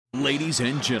Ladies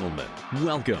and gentlemen,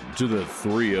 welcome to the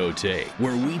 3-0 Take,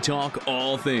 where we talk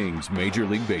all things Major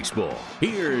League Baseball.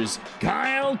 Here's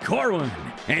Kyle Corwin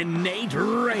and Nate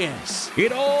Reyes.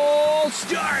 It all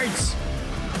starts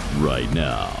right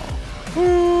now.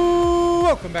 Ooh,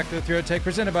 welcome back to the 3-0 Take,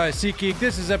 presented by SeatGeek.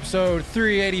 This is episode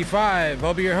 385.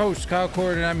 I'll be your host, Kyle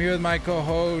Corwin, and I'm here with my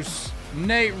co-host,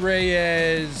 Nate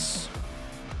Reyes.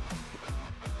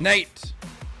 Nate.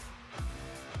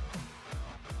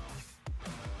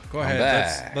 Go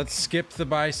ahead. Let's skip the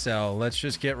buy sell. Let's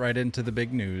just get right into the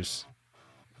big news.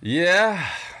 Yeah,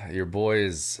 your boy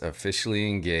is officially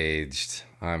engaged.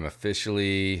 I'm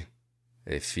officially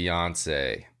a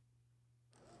fiance.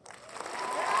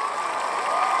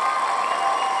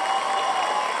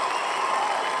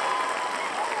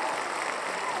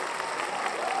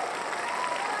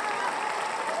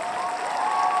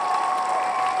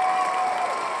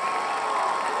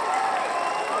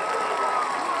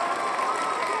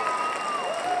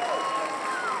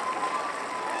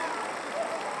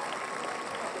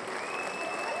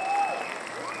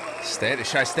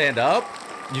 Should I stand up?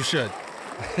 You should.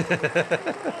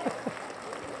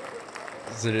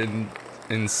 Is it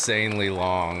insanely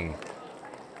long?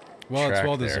 Well, it's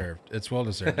well deserved. It's well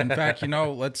deserved. In fact,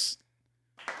 let's.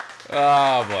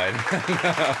 Oh boy.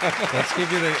 let's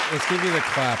give you the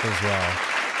clap as well.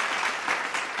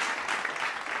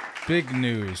 Big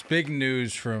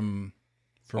news from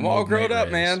I'm all grown Nate up,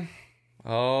 Reyes. man.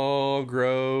 All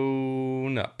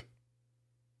grown up.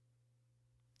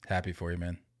 Happy for you,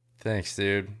 man. Thanks,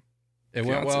 dude. It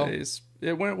went well.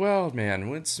 It went well, man. It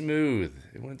went smooth.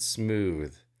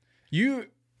 You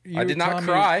I did not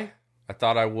cry. I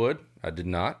thought I would. I did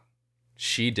not.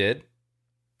 She did.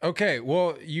 Okay,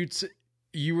 well,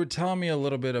 you were telling me a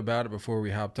little bit about it before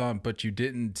we hopped on, but you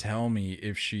didn't tell me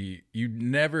you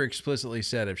never explicitly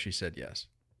said if she said yes.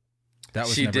 That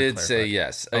was she never did clarified. say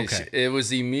yes. Okay. It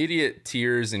was immediate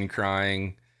tears and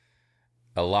crying.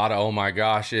 A lot of oh my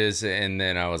goshes, and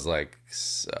then I was like,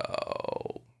 so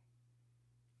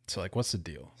like, what's the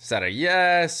deal? is that a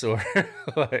yes or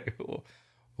like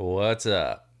what's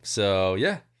up? So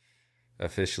yeah,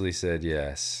 officially said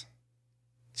yes.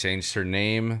 Changed her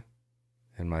name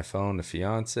in my phone to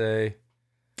fiance.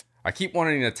 I keep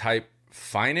wanting to type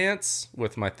finance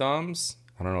with my thumbs.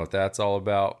 I don't know what that's all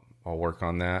about. I'll work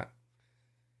on that.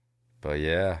 But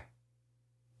yeah,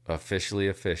 officially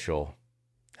official.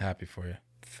 Happy for you.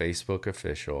 Facebook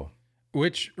official.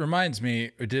 Which reminds me,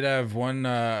 I did have one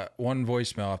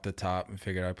voicemail at the top and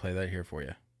figured I'd play that here for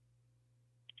you.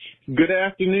 Good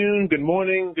afternoon, good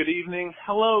morning, good evening.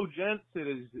 Hello, gents. It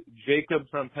is Jacob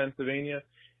from Pennsylvania,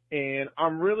 and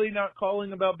I'm really not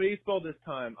calling about baseball this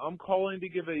time. I'm calling to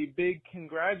give a big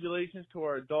congratulations to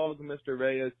our dog, Mr.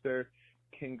 Reyes, sir.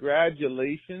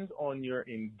 Congratulations on your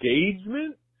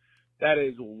engagement. That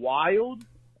is wild.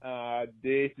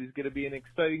 This is going to be an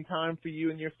exciting time for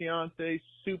you and your fiance.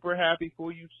 Super happy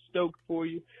for you, stoked for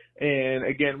you. And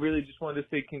again, really just wanted to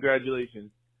say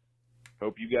congratulations.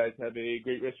 Hope you guys have a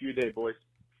great rest of your day, boys.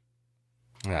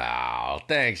 Oh,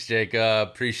 thanks, Jacob.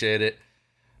 Appreciate it.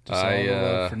 Just all the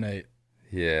love for Nate.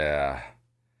 Yeah.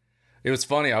 It was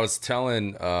funny. I was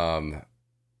telling,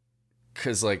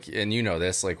 cause like, and you know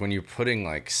this, like when you're putting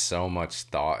like so much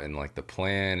thought in like the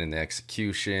plan and the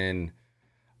execution,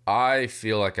 I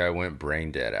feel like I went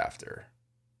brain dead after.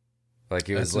 Like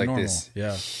it was like normal. this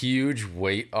Yeah. huge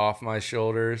weight off my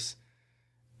shoulders.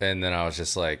 And then I was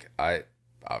just like,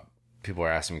 people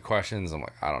are asking me questions. I'm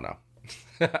like, I don't know.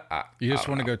 You just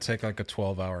want to go take like a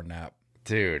 12-hour nap.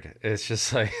 Dude, it's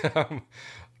just like,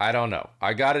 I don't know.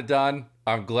 I got it done.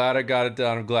 I'm glad I got it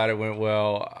done. I'm glad it went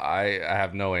well. I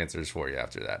have no answers for you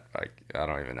after that. Like, I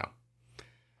don't even know.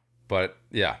 But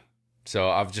yeah. So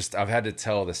I've had to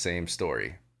tell the same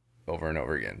story over and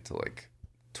over again to like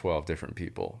 12 different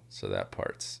people. So that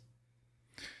part's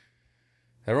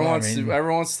everyone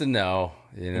wants to know,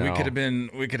 you know. We could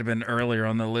have been earlier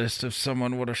on the list if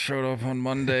someone would have showed up on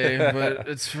Monday, but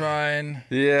it's fine.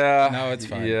 Yeah. No, it's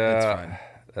fine. Yeah. It's fine.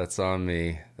 That's on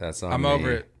me. I'm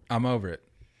over it.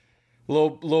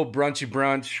 Little brunchy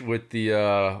brunch with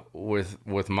the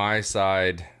with my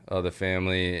side of the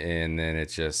family, and then it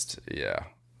just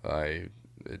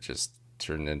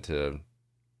turned into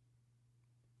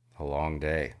a long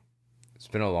day. It's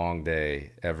been a long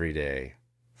day every day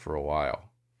for a while.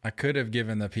 I could have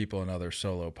given the people another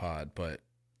solo pod, but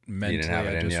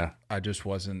mentally I just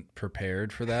wasn't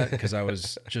prepared for that because I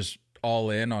was just all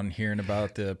in on hearing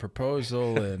about the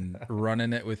proposal and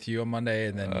running it with you on Monday,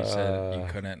 and then you said you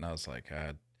couldn't, and I was like,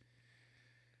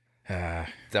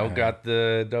 don't got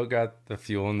the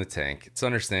fuel in the tank. It's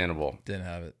understandable. Didn't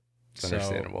have it. It's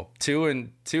understandable. 2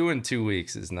 in 2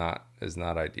 weeks is not is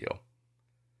not ideal.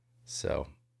 So,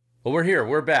 well, we're here.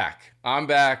 We're back. I'm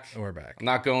back. We're back. I'm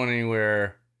not going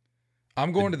anywhere.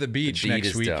 I'm going to the beach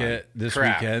next weekend.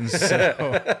 Weekend.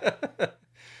 So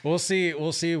we'll see.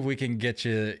 We'll see if we can get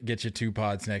you 2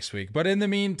 pods next week. But in the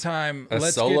meantime, a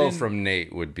solo from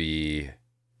Nate would be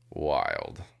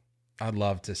wild. I'd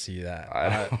love to see that.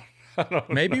 I don't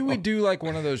maybe know. we do like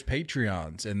one of those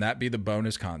Patreons, and that be the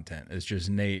bonus content. It's just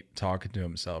Nate talking to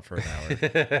himself for an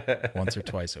hour once or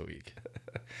twice a week.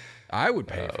 I would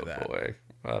pay for that. Boy.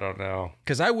 I don't know,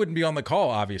 because I wouldn't be on the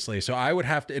call, obviously. So I would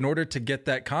have to, in order to get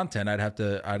that content, I'd have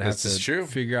to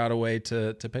figure out a way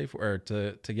to pay for or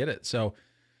to get it. So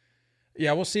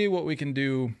yeah, we'll see what we can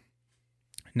do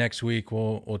next week.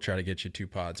 We'll try to get you 2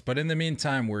 pods. But in the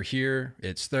meantime, we're here.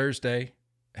 It's Thursday.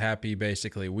 Happy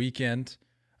basically weekend.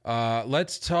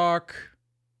 Let's talk.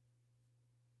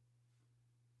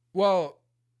 Well,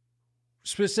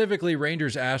 specifically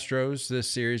Rangers Astros, this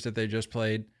series that they just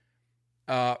played.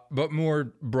 But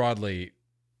more broadly,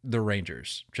 the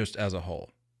Rangers, just as a whole.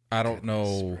 I don't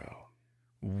know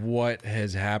what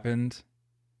has happened.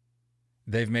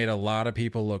 They've made a lot of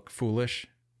people look foolish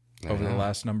over the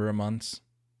last number of months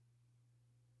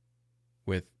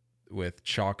with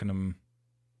chalking them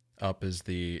up as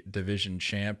the division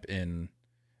champ in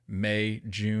May,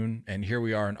 June, and here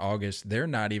we are in August. They're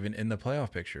not even in the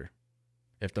playoff picture.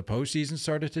 If the postseason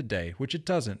started today, which it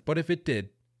doesn't, but if it did,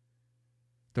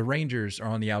 the Rangers are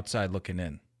on the outside looking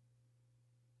in.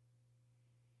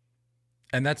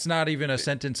 And that's not even a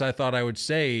sentence I thought I would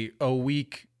say a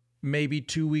week, maybe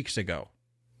 2 weeks ago.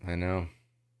 I know.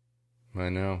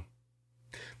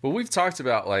 But we've talked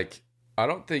about, like, I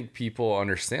don't think people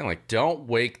understand, like, don't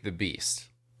wake the beast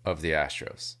of the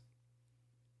Astros.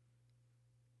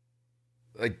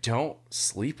 Like, don't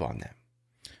sleep on them.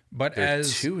 But they're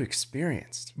too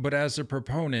experienced. But as a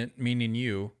proponent, meaning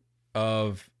you,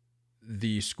 of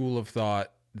the school of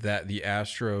thought that the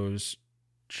Astros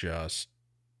just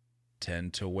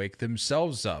tend to wake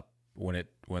themselves up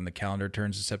when the calendar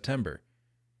turns to September.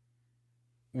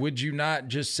 Would you not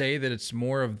just say that it's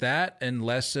more of that and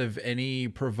less of any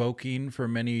provoking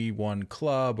from any one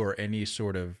club or any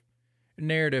sort of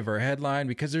narrative or headline?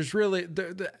 Because there's really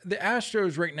the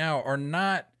Astros right now are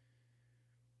not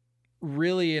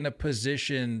really in a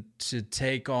position to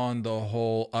take on the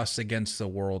whole us against the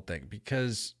world thing,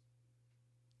 because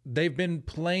they've been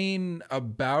playing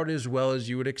about as well as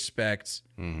you would expect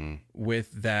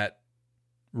with that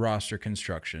roster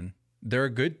construction. They're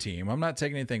a good team. I'm not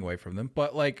taking anything away from them,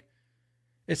 but like,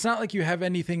 it's not like you have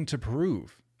anything to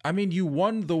prove. I mean, you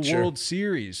won the World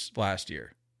Series last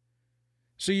year.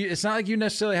 So it's not like you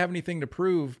necessarily have anything to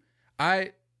prove.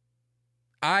 I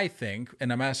think,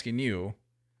 and I'm asking you,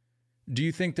 do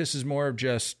you think this is more of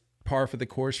just par for the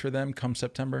course for them come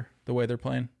September, the way they're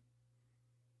playing?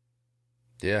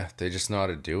 Yeah, they just know how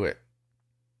to do it.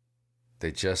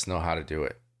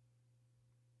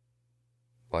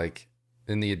 Like,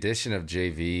 in the addition of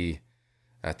JV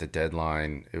at the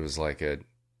deadline, it was like I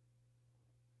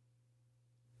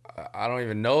don't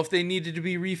even know if they needed to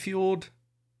be refueled,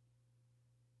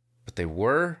 but they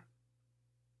were.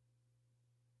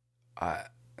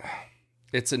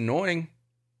 It's annoying.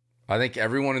 I think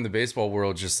everyone in the baseball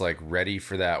world just like ready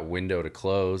for that window to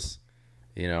close,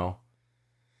 you know?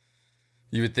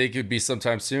 You would think it would be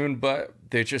sometime soon, but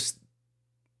they just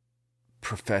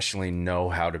professionally know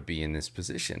how to be in this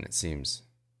position, it seems.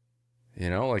 You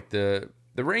know, like the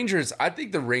Rangers, I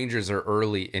think the Rangers are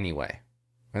early anyway.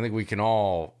 I think we can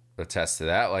all attest to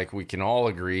that. Like, we can all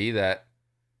agree that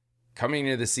coming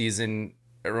into the season,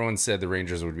 everyone said the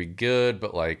Rangers would be good,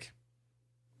 but like,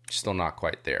 still not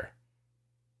quite there.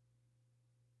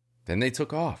 Then they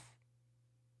took off.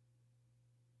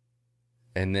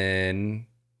 And then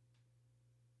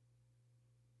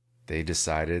they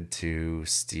decided to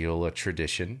steal a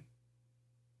tradition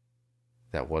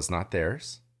that was not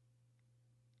theirs.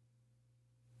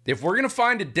 If we're going to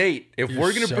find a date, if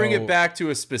we're going to bring it back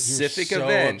to a specific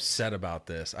event. I'm so upset about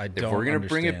this. If we're going to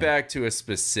bring it back to a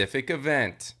specific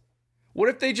event, what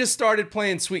if they just started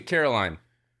playing Sweet Caroline?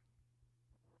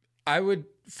 I would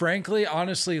frankly,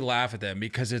 honestly laugh at them,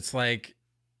 because it's like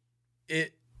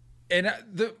it. And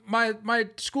my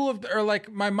school of, or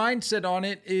like my mindset on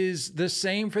it is the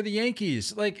same for the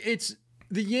Yankees. Like, it's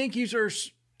the Yankees are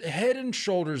head and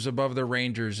shoulders above the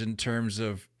Rangers in terms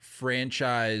of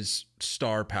franchise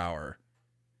star power.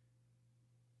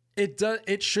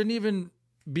 It shouldn't even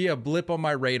be a blip on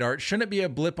my radar. It shouldn't be a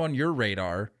blip on your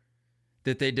radar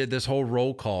that they did this whole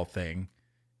roll call thing.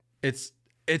 It's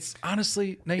It's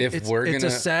honestly, Nate, it's a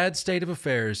sad state of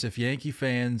affairs if Yankee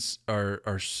fans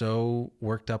are so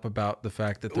worked up about the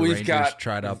fact that the Rangers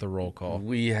tried out the roll call.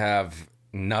 We have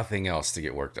nothing else to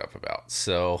get worked up about.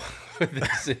 So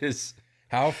this is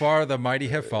how far the mighty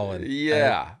have fallen.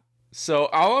 Yeah. So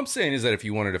all I'm saying is that if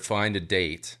you wanted to find a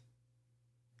date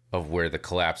of where the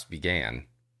collapse began.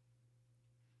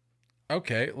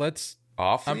 Okay,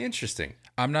 awfully interesting.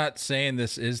 I'm not saying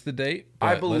this is the date.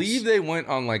 I believe they went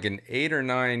on like an 8 or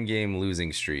 9 game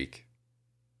losing streak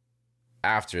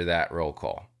after that roll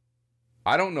call.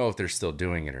 I don't know if they're still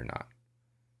doing it or not.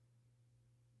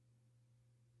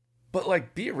 But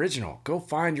like, be original. Go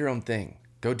find your own thing.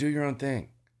 Go do your own thing.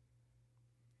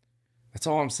 That's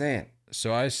all I'm saying.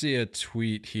 So I see a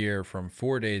tweet here from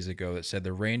 4 days ago that said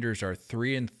the Rangers are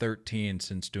 3-13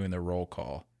 since doing the roll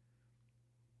call.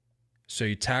 So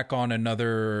you tack on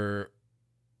another.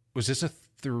 Was this a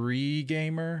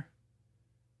 3-gamer?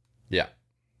 Yeah.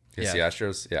 It's the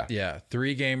Astros. Yeah. Yeah,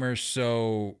 3 gamers.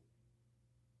 So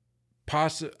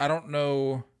I don't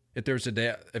know if there was a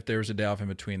day off in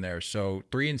between there. So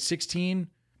 3-16,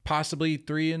 possibly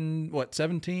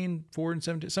 3-17,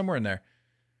 4-17, somewhere in there.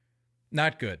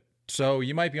 Not good. So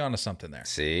you might be onto something there.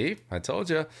 See, I told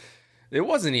you. It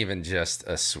wasn't even just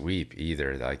a sweep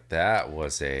either. Like, that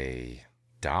was a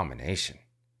domination.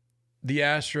 The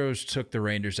Astros took the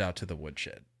Rangers out to the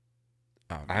woodshed.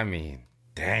 I mean,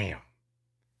 damn.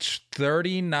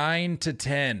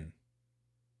 39-10.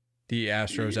 The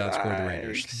Astros outscored the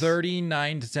Rangers.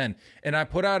 39-10. And I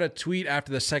put out a tweet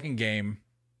after the second game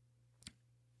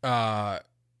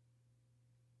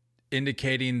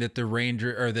indicating that the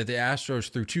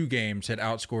Astros through 2 games had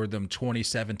outscored them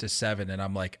 27-7. And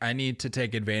I'm like, I need to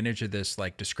take advantage of this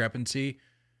like discrepancy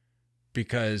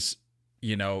because,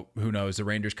 you know, who knows? The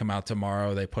Rangers come out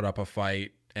tomorrow, they put up a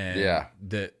fight, and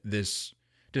this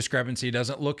discrepancy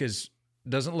doesn't look as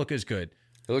good.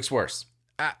 It looks worse.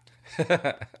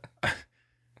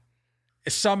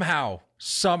 Somehow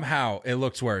it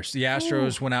looks worse. The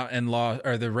Astros went out and lost,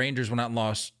 or the Rangers went out and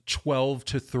lost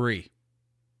 12-3.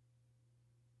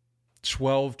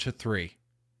 12-3.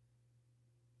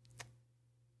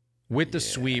 With the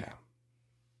sweep,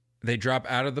 they drop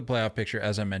out of the playoff picture,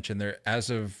 as I mentioned. They're,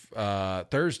 as of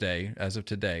Thursday, as of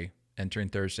today, entering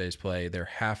Thursday's play, they're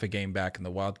half a game back in the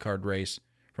wild card race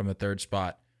from the 3rd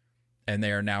spot. And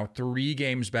they are now 3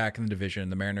 games back in the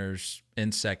division. The Mariners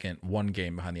in second, 1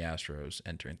 game behind the Astros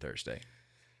entering Thursday.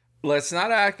 Let's not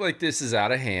act like this is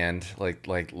out of hand.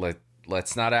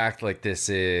 Let's not act like this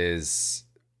is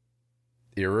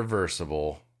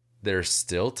irreversible. There's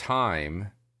still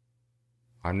time.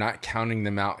 I'm not counting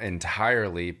them out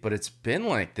entirely, but it's been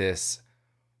like this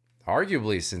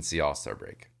arguably since the All-Star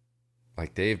break.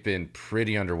 Like, they've been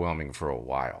pretty underwhelming for a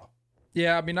while.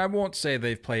 Yeah, I mean, I won't say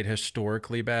they've played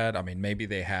historically bad. I mean, maybe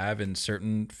they have in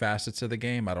certain facets of the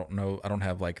game. I don't know. I don't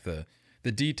have like the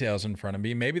details in front of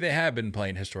me. Maybe they have been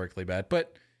playing historically bad,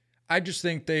 but I just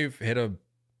think they've hit a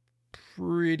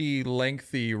pretty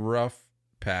lengthy, rough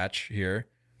patch here.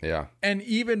 Yeah. And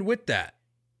even with that,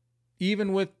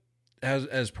 even with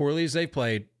as poorly as they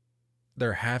played,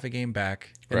 they're half a game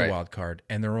back in the wild card,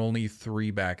 and they're only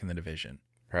 3 back in the division.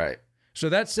 Right. So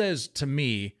that says to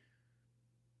me,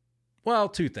 well,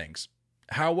 2 things.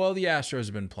 How well the Astros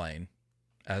have been playing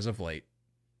as of late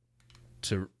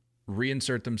to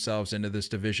reinsert themselves into this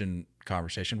division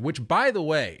conversation, which, by the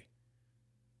way,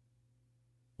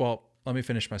 well, let me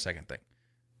finish my second thing.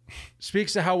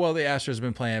 Speaks to how well the Astros have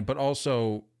been playing, but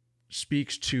also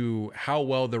speaks to how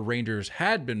well the Rangers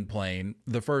had been playing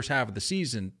the first half of the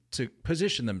season to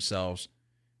position themselves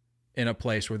in a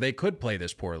place where they could play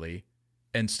this poorly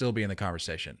and still be in the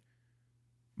conversation.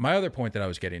 My other point that I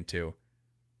was getting to,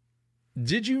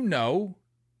 did you know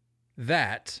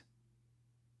that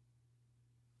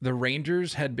the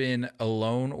Rangers had been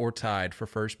alone or tied for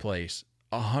first place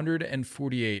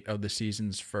 148 of the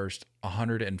season's first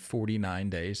 149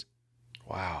 days?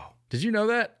 Wow. Did you know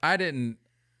that? I didn't.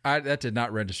 That did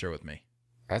not register with me.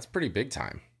 That's pretty big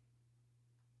time.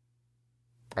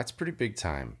 That's pretty big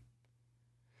time.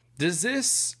 Is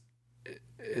this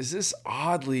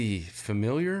oddly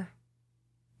familiar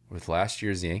with last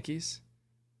year's Yankees?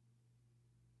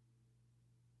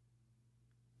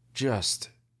 Just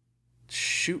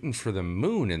shooting for the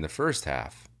moon in the first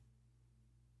half.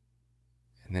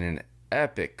 And then an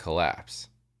epic collapse.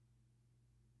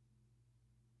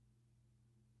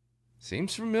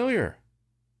 Seems familiar.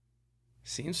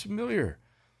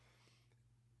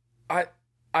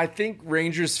 I think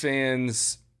Rangers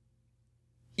fans,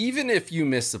 even if you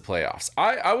miss the playoffs,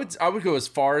 I would go as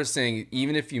far as saying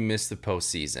even if you miss the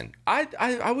postseason,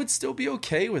 I would still be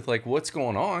okay with like what's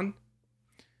going on.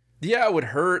 Yeah, it would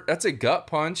hurt. That's a gut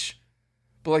punch.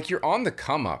 But, like, you're on the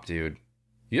come up, dude.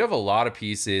 You have a lot of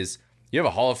pieces. You have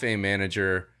a Hall of Fame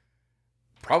manager,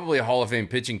 probably a Hall of Fame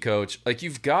pitching coach. Like,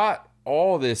 you've got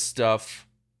all this stuff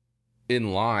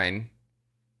in line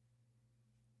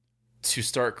to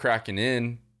start cracking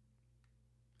in.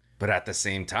 But at the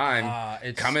same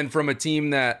time, coming from a team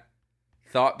that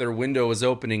thought their window was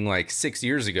opening like 6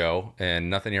 years ago and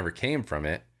nothing ever came from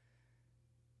it,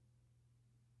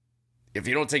 if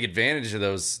you don't take advantage of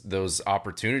those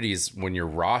opportunities when your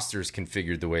roster's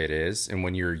configured the way it is, and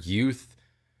when your youth,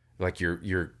 like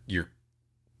your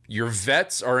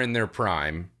vets are in their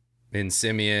prime, in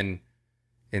Semien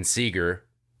and Seager,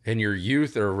 and your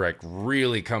youth are like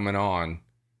really coming on,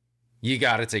 you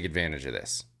got to take advantage of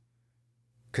this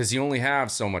because you only have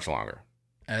so much longer.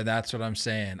 And that's what I'm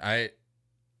saying.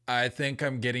 I think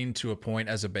I'm getting to a point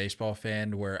as a baseball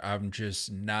fan where I'm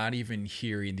just not even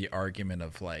hearing the argument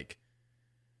of like,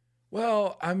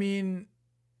 well, I mean,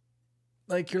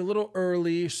 like, you're a little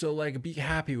early, so like be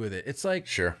happy with it. It's like,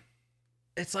 sure.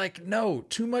 It's like, no,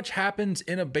 too much happens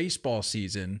in a baseball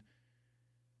season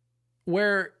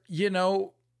where, you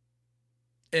know,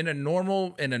 in a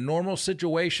normal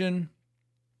situation,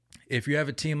 if you have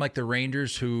a team like the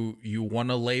Rangers who you want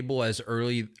to label as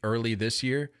early this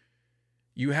year,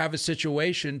 you have a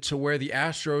situation to where the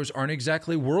Astros aren't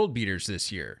exactly world beaters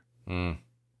this year.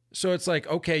 So it's like,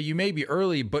 okay, you may be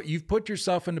early, but you've put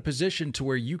yourself in a position to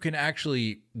where you can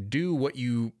actually do what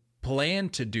you plan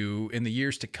to do in the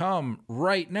years to come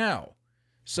right now.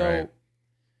 So,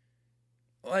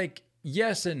 like,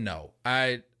 yes and no.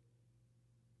 I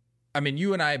mean,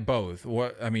 you and I both,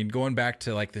 going back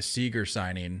to like the Seager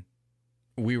signing,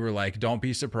 we were like, don't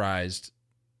be surprised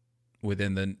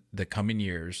within the coming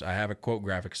years. I have a quote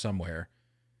graphic somewhere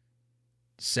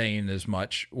saying as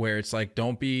much, where it's like,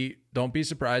 don't be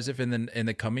surprised if in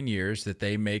the coming years that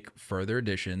they make further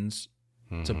additions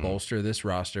to bolster this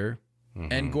roster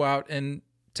and go out and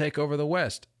take over the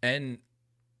West. And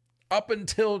up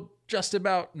until just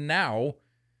about now,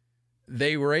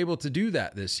 they were able to do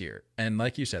that this year. And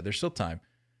like you said, there's still time.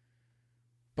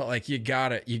 But like, you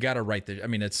gotta write the, I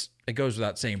mean, it goes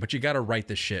without saying, but you gotta write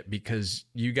the shit because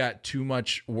you got too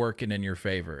much working in your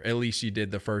favor. At least you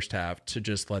did the first half to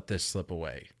just let this slip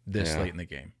away late in the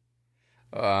game.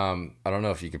 I don't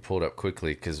know if you could pull it up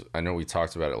quickly because I know we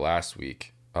talked about it last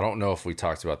week. I don't know if we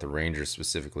talked about the Rangers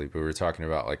specifically, but we were talking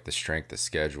about like the strength of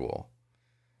schedule.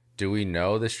 Do we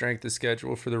know the strength of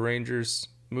schedule for the Rangers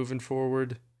moving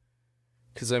forward?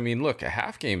 Because, I mean, look, a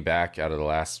half game back out of the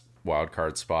last wild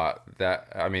card spot,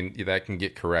 that can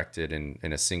get corrected in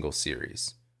a single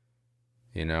series,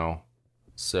 you know?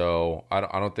 So I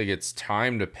don't think it's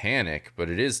time to panic, but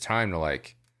it is time to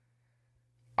like,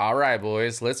 all right,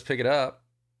 boys, let's pick it up.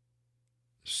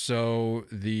 So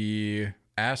the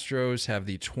Astros have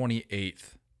the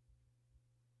 28th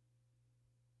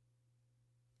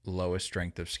lowest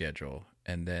strength of schedule,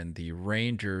 and then the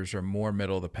Rangers are more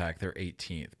middle of the pack. They're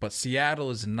 18th, but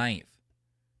Seattle is 9th.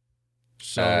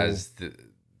 So as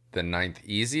the ninth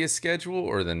easiest schedule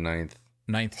or the ninth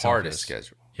hardest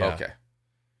schedule? Yeah. Okay.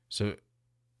 So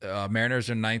Mariners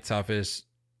are 9th toughest,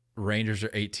 Rangers are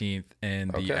 18th,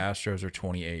 and the Astros are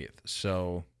 28th.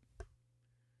 So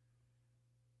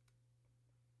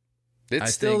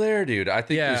it's still there, dude. I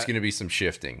think there's going to be some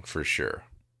shifting for sure.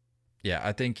 Yeah,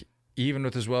 I think even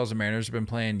with as well as the Mariners have been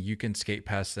playing, you can skate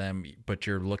past them, but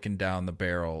you're looking down the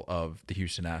barrel of the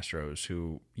Houston Astros,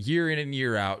 who year in and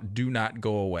year out do not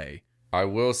go away. I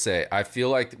will say, I feel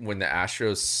like when the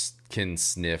Astros can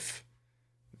sniff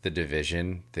the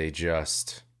division, they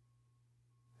just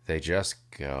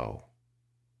go.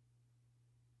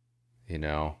 You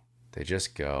know, they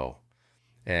just go.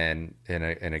 And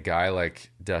a guy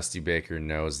like Dusty Baker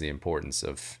knows the importance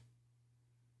of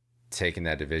taking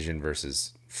that division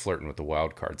versus flirting with the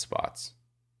wild card spots.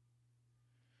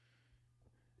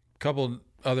 Couple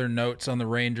other notes on the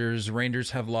Rangers.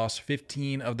 Rangers have lost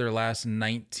 15 of their last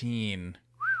 19.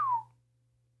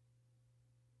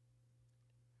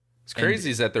 What's crazy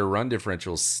is that their run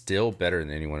differential is still better than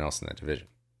anyone else in that division.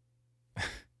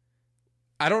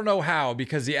 I don't know how,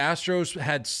 because the Astros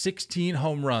had 16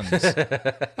 home runs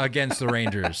against the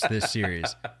Rangers this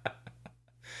series.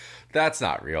 That's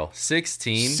not real.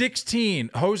 16?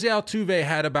 16. Jose Altuve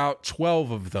had about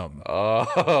 12 of them.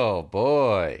 Oh,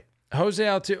 boy. Jose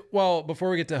Altuve. Well,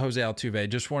 before we get to Jose Altuve,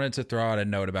 just wanted to throw out a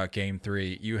note about Game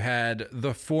 3. You had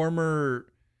the former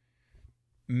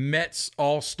Mets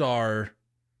All-Star,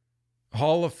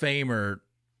 Hall of Famer,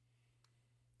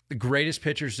 the greatest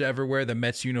pitchers to ever wear the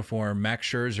Mets uniform, Max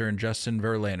Scherzer and Justin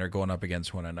Verlander, going up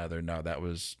against one another. No, that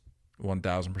was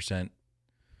 1,000%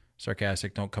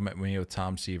 Sarcastic. Don't come at me with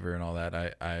Tom Seaver and all that.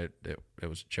 It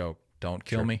was a joke. Don't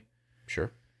kill me.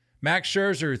 Sure. Max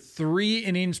Scherzer, 3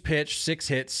 innings pitched, 6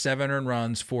 hits, 7 earned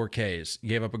runs, 4 Ks.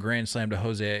 Gave up a grand slam to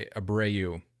Jose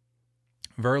Abreu.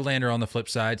 Verlander on the flip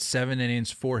side, 7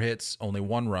 innings, 4 hits, only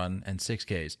 1 run, and 6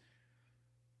 Ks.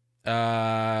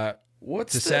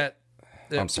 What's the sad?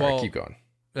 I'm sorry, keep going.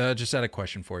 Just had a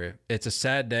question for you. It's a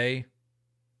sad day,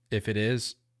 if it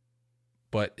is,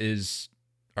 but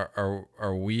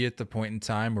are we at the point in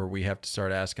time where we have to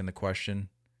start asking the question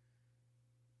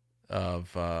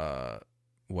of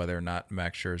whether or not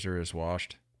Max Scherzer is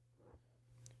washed?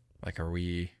 Like, are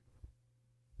we?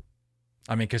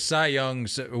 I mean, because Cy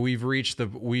Young's, we're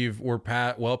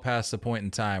well past the point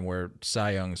in time where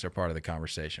Cy Youngs are part of the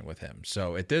conversation with him.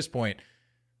 So at this point,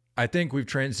 I think we've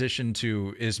transitioned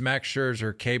to, is Max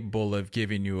Scherzer capable of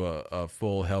giving you a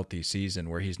full healthy season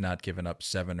where he's not giving up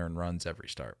 7 earned runs every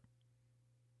start?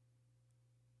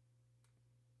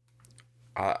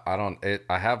 I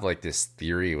have like this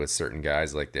theory with certain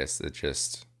guys like this that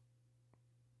just,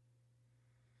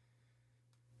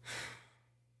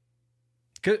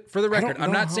 for the record,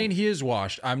 I'm not saying he is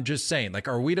washed. I'm just saying, like,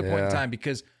 are we at a point in time?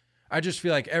 Because I just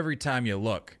feel like every time you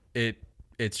look,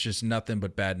 it's just nothing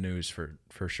but bad news for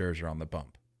Scherzer on the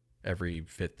bump every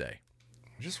 5th day.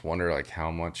 I just wonder, like,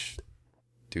 how much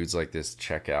dudes like this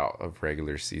check out of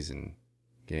regular season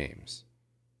games.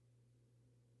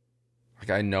 Like,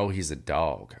 I know he's a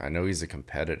dog. I know he's a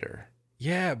competitor.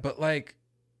 Yeah, but like,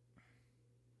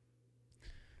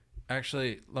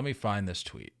 actually, let me find this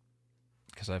tweet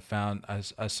because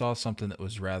I saw something that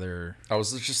was rather. I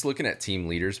was just looking at team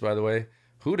leaders, by the way.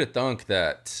 Who'd have thunk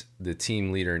that the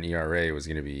team leader in ERA was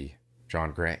going to be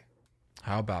John Gray?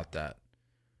 How about that?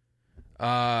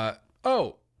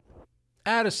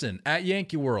 Addison at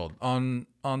Yankee World on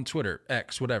Twitter,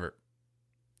 X, whatever.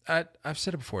 I've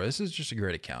said it before. This is just a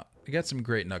great account. I got some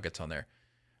great nuggets on there.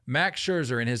 Max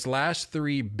Scherzer in his last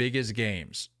 3 biggest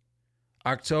games.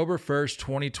 October 1st,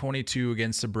 2022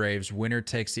 against the Braves, winner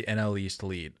takes the NL East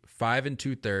lead. 5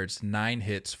 2/3, 9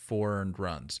 hits, 4 earned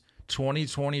runs.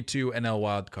 2022 NL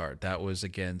Wild Card. That was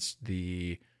against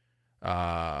the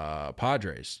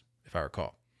Padres, if I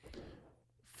recall.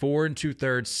 4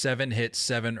 2/3, 7 hits,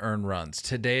 7 earned runs.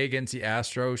 Today against the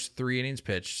Astros, 3 innings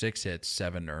pitched, 6 hits,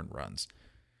 7 earned runs.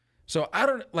 So I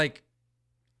don't like.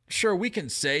 Sure, we can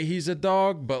say he's a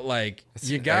dog, but like, that's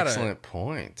an excellent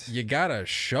point. You gotta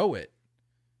show it.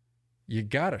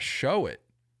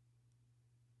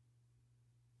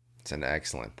 It's an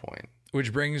excellent point.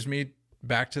 Which brings me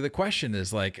back to the question: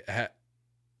 is like,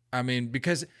 I mean,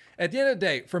 because at the end of the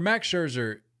day, for Max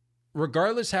Scherzer,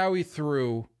 regardless how he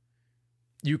threw,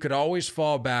 you could always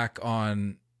fall back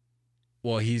on,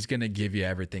 well, he's gonna give you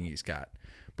everything he's got.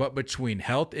 But between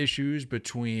health issues,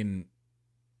 between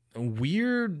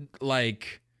weird,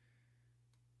 like,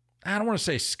 I don't want to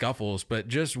say scuffles, but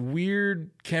just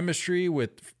weird chemistry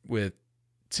with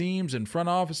teams and front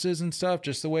offices and stuff,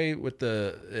 just the way with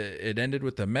it ended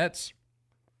with the Mets.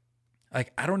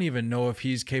 Like, I don't even know if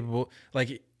he's capable.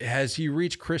 Like, has he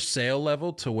reached Chris Sale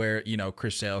level to where,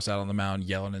 Chris Sale's out on the mound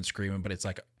yelling and screaming, but it's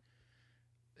like,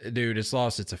 dude, it's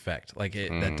lost its effect. Like,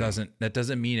 that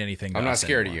doesn't mean anything. I'm not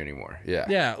scared of you anymore. Yeah.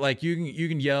 Yeah. Like, you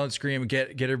can yell and scream and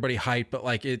get everybody hyped, but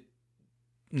like it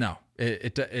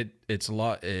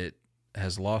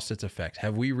has lost its effect.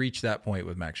 Have we reached that point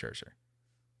with Max Scherzer?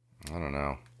 I don't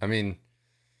know. I mean,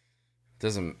 it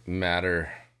doesn't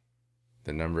matter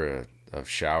the number of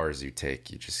showers you take.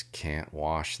 You just can't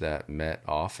wash that Met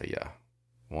off of you.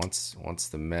 Once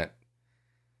the Met.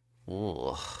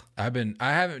 Ugh. I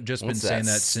haven't just been saying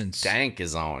that since stank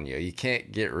is on you. You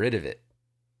can't get rid of it.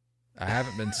 I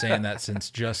haven't been saying that since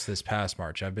just this past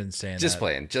March. I've been saying just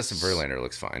playing. Justin Verlander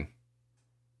looks fine.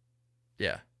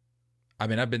 Yeah, I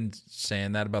mean, I've been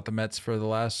saying that about the Mets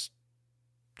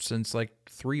since like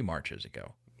 3 Marches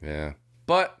ago. Yeah,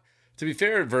 but to be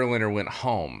fair, Verlander went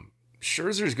home.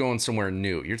 Scherzer's going somewhere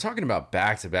new. You're talking about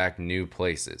back-to-back new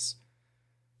places.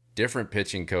 Different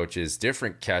pitching coaches,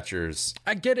 different catchers.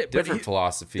 I get it. Different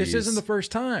philosophies. This isn't the first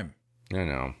time. I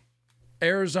know.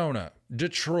 Arizona,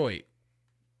 Detroit,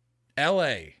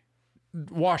 LA,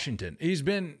 Washington. He's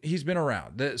been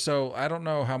around. So I don't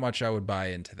know how much I would buy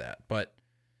into that, but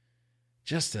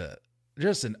just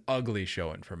an ugly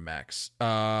showing from Max.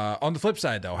 On the flip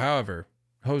side, though, however,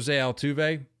 Jose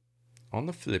Altuve on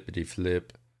the flippity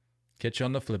flip. Catch you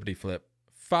on the flippity flip.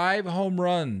 5 home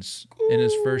runs in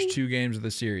his first 2 games of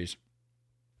the series.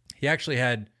 He actually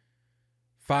had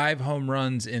 5 home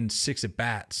runs in 6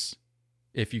 at-bats,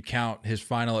 if you count his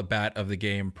final at-bat of the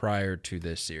game prior to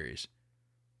this series.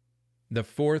 The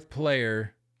 4th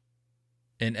player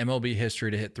in MLB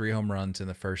history to hit 3 home runs in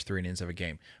the first 3 innings of a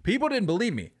game. People didn't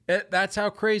believe me. That's how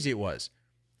crazy it was.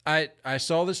 I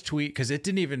saw this tweet because it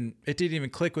didn't even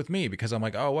click with me because I'm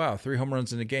like, oh wow, 3 home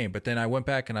runs in a game. But then I went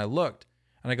back and I looked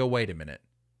and I go, wait a minute,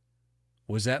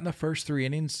 was that in the first 3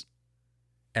 innings?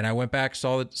 And I went back,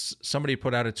 saw that somebody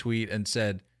put out a tweet and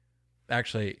said,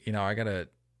 actually, I gotta.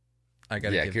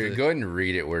 Yeah, go ahead and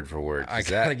read it word for word. I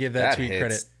gotta give that tweet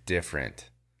credit. Different.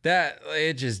 That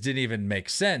it just didn't even make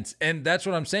sense. And that's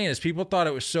what I'm saying is people thought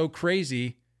it was so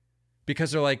crazy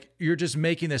because they're like, you're just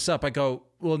making this up. I go,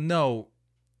 well, no,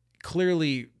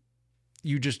 clearly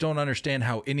you just don't understand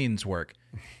how innings work.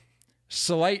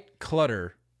 Slight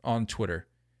Clutter on Twitter.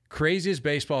 Craziest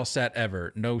baseball stat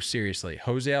ever. No, seriously.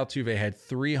 Jose Altuve had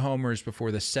 3 homers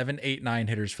before the 7, 8, 9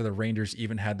 hitters for the Rangers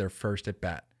even had their first at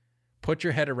bat. Put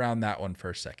your head around that one for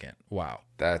a second. Wow.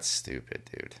 That's stupid,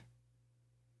 dude.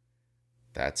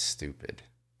 That's stupid.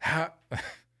 How?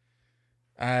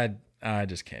 I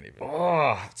just can't even.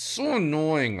 Oh, it's so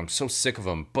annoying. I'm so sick of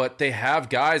them. But they have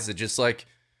guys that just like,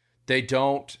 they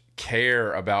don't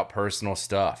care about personal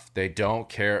stuff. They don't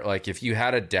care. Like if you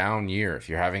had a down year, if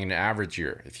you're having an average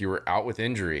year, if you were out with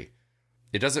injury,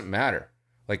 it doesn't matter.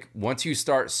 Like once you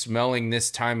start smelling this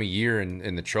time of year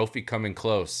and the trophy coming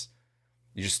close,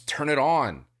 you just turn it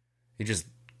on. You just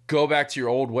go back to your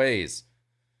old ways.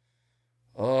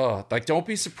 Oh, like don't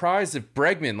be surprised if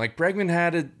Bregman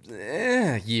had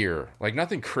a year, like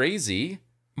nothing crazy.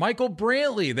 Michael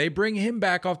Brantley, they bring him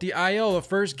back off the IL, the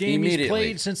first game he's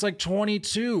played since like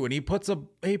 22, and he puts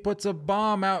a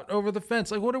bomb out over the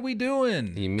fence. Like, what are we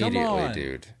doing? Immediately,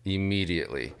 dude.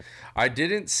 Immediately.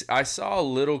 I saw a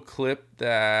little clip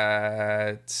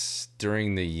that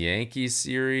during the Yankees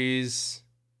series,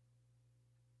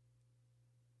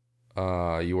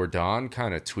 Yordan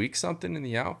kind of tweaked something in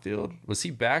the outfield. Was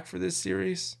he back for this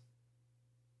series?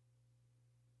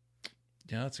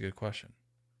 Yeah, that's a good question.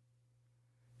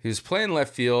 He was playing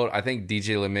left field. I think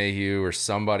DJ LeMahieu or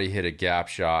somebody hit a gap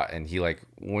shot, and he like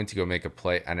went to go make a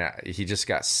play, and he just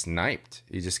got sniped.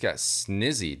 He just got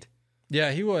snizzied. Yeah,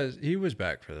 he was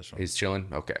back for this one. He's chilling.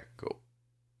 Okay, cool.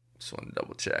 Just want to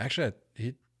double check. Actually,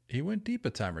 he went deep a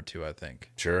time or two, I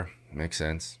think. Sure, makes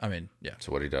sense. I mean, yeah. That's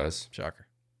what he does. Shocker.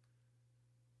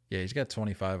 Yeah, he's got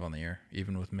 25 on the year,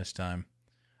 even with missed time.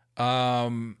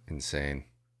 Insane.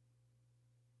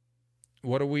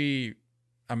 What do we...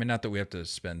 I mean, not that we have to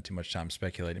spend too much time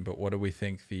speculating, but what do we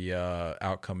think the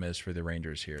outcome is for the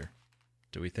Rangers here?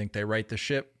 Do we think they right the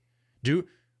ship?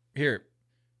 Here,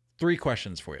 3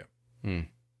 questions for you.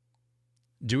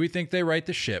 Do we think they right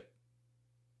the ship?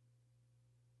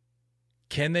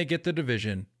 Can they get the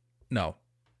division? No.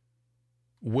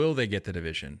 Will they get the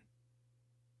division?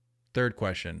 3rd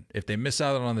question, if they miss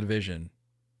out on the division,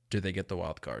 do they get the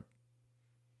wild card?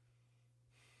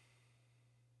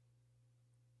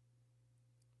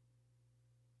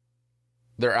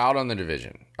 They're out on the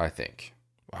division, I think.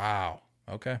 Wow.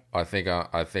 Okay. I think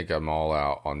I'm all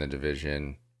out on the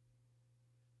division.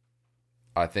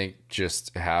 I think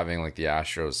just having like the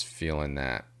Astros feeling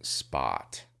that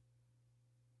spot,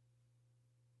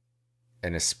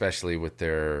 and especially with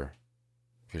their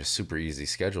super easy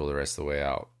schedule the rest of the way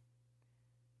out,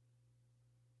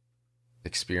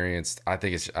 experienced. I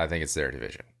think it's their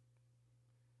division.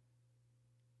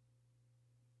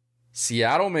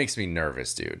 Seattle makes me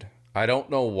nervous, dude. I don't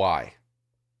know why.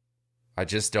 I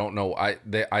just don't know. I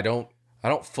don't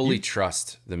fully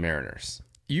trust the Mariners.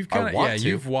 You've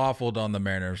waffled on the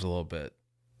Mariners a little bit.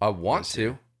 I want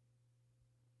to.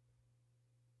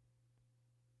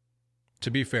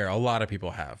 To be fair, a lot of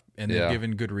people have, and they've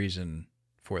given good reason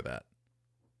for that.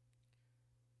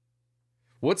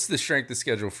 What's the strength of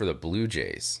schedule for the Blue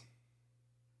Jays,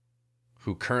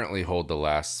 who currently hold the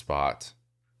last spot,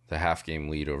 the half-game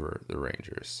lead over the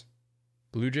Rangers?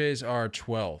 Blue Jays are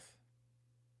 12th.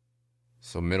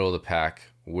 So middle of the pack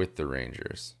with the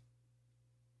Rangers.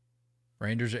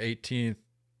 Rangers are 18th.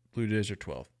 Blue Jays are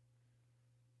 12th.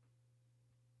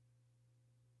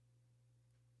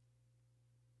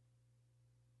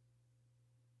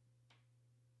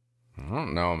 I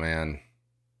don't know, man.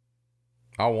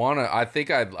 I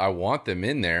want them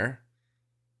in there.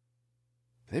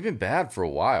 They've been bad for a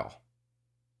while.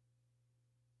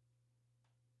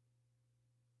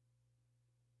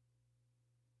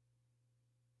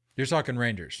 You're talking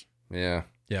Rangers. Yeah.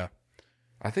 Yeah.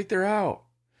 I think they're out.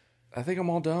 I think I'm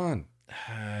all done.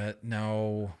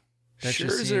 No. Like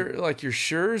your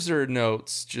Scherzer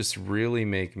notes just really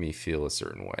make me feel a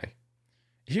certain way.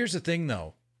 Here's the thing,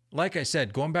 though. Like I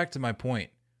said, going back to my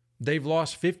point, they've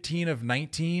lost 15 of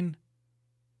 19,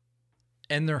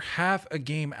 and they're half a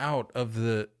game out of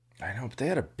the... I know, but they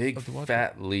had a big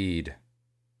fat lead.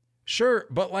 Sure,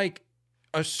 but like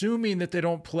assuming that they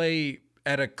don't play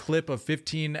at a clip of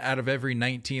 15 out of every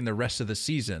 19 the rest of the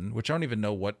season, which I don't even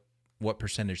know what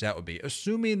percentage that would be.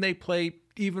 Assuming they play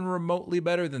even remotely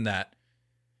better than that,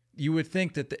 you would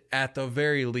think that at the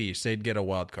very least they'd get a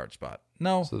wild card spot.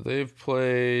 No. So they've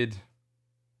played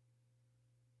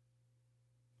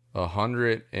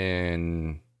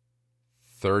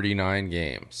 139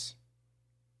 games.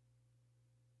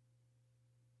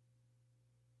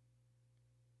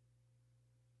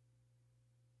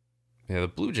 Yeah, the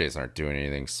Blue Jays aren't doing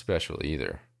anything special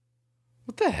either.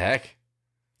 What the heck?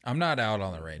 I'm not out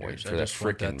on the Rangers. Wait for that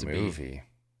freaking movie.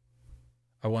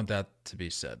 I want that to be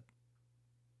said.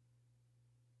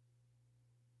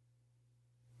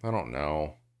 I don't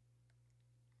know.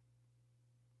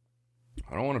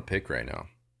 I don't want to pick right now.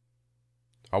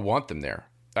 I want them there.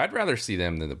 I'd rather see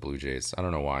them than the Blue Jays. I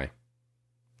don't know why. I'm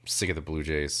sick of the Blue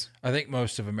Jays. I think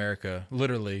most of America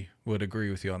literally would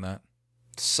agree with you on that.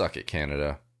 Suck it,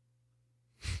 Canada.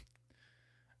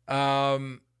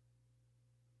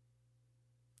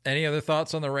 Any other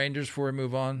thoughts on the Rangers before we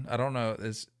move on? I don't know.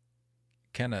 This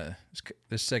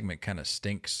segment kind of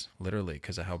stinks, literally,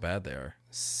 because of how bad they are.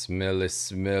 Smelly.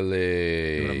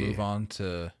 You want to move on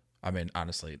to? I mean,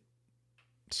 honestly,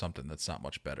 something that's not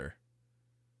much better.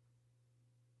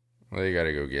 Well, you got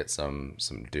to go get some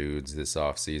dudes this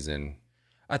offseason.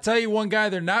 I tell you, one guy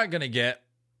they're not gonna get.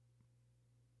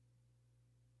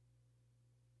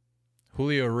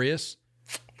 Julio Urias,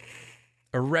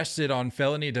 arrested on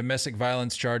felony domestic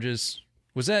violence charges.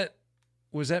 Was that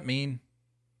mean?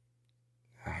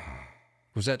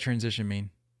 Was that transition mean?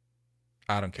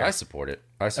 I don't care. I support it.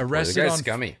 The guy's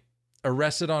scummy.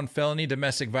 Arrested on felony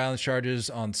domestic violence charges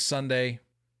on Sunday.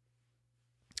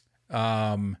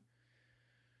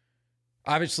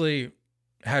 Obviously,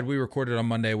 had we recorded on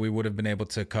Monday, we would have been able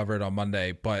to cover it on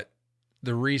Monday. But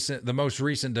the most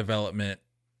recent development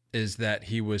is that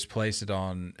he was placed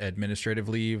on administrative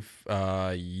leave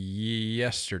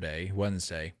yesterday,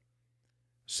 Wednesday.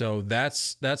 So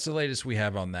that's the latest we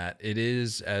have on that. It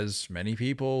is, as many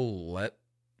people that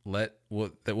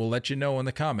will let you know in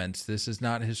the comments, this is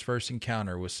not his first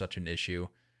encounter with such an issue.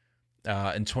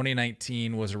 In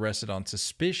 2019, was arrested on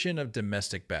suspicion of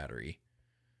domestic battery.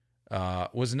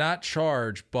 Was not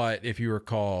charged, but if you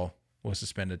recall, was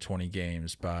suspended 20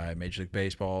 games by Major League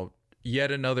Baseball.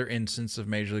 Yet another instance of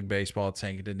Major League Baseball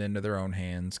taking it into their own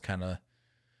hands, kind of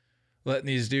letting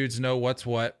these dudes know what's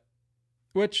what,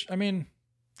 which, I mean,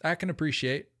 I can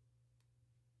appreciate.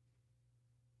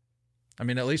 I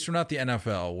mean, at least we're not the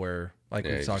NFL where, like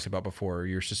we've talked about before,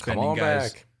 you're suspending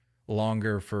guys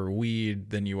longer for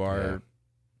weed than you are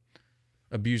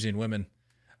abusing women.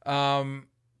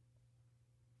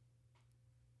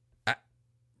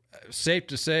 Safe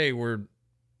to say we're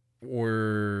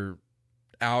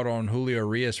out on Julio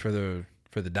Urias for the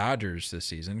Dodgers this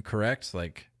season, correct?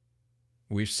 Like,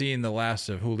 we've seen the last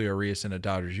of Julio Urias in a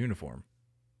Dodgers uniform.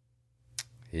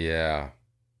 Yeah.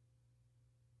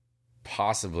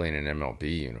 Possibly in an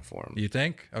MLB uniform. You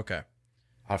think? Okay.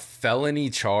 A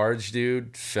felony charge,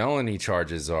 dude. Felony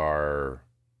charges are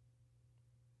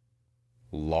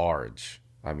large.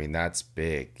 I mean, that's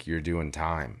big. You're doing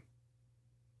time.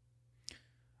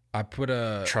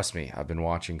 Trust me, I've been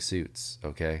watching Suits,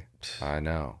 okay? I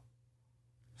know.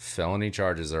 Felony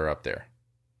charges are up there.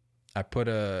 I put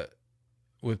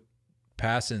with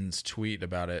Passan's tweet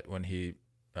about it when he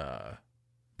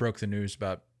broke the news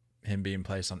about him being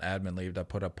placed on admin leave. I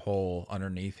put a poll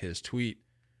underneath his tweet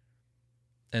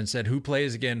and said, who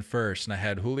plays again first? And I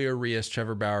had Julio Urias,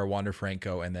 Trevor Bauer, Wander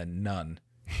Franco, and then none.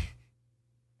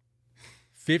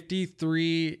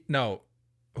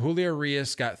 Julio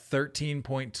Urias got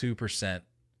 13.2%.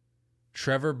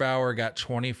 Trevor Bauer got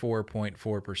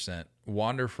 24.4%.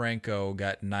 Wander Franco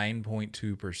got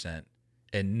 9.2%.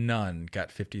 And none got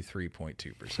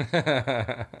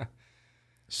 53.2%.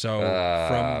 So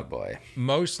from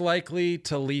most likely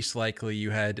to least likely,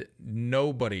 you had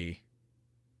nobody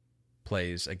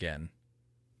plays again.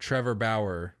 Trevor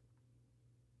Bauer,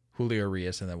 Julio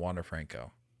Urias, and then Wander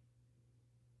Franco.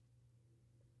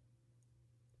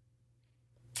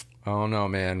 Oh, no,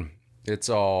 man. It's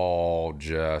all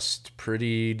just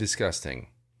pretty disgusting.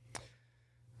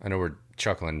 I know we're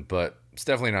chuckling, but it's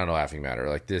definitely not a laughing matter.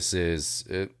 Like, this is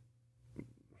it.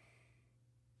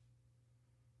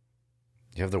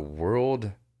 You have the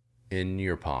world in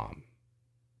your palm.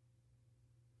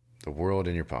 The world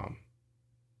in your palm.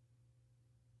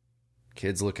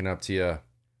 Kid's looking up to you.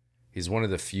 He's one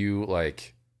of the few,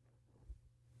 like,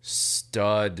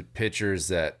 stud pitchers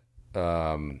that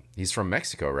he's from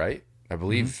Mexico, right? I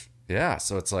believe. Mm-hmm. Yeah.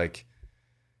 So it's like,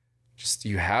 just,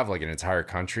 you have like an entire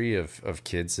country of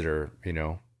kids that are,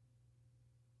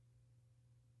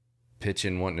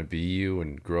 pitching wanting to be you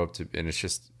and grow up to, and it's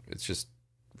just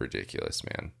ridiculous,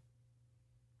 man.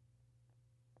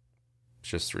 It's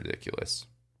just ridiculous.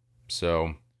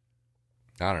 So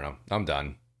I don't know. I'm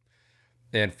done.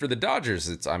 And for the Dodgers,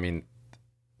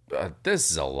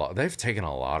 this is a lot. They've taken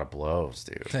a lot of blows,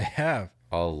 dude. They have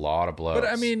a lot of blows. But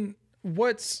I mean,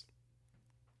 let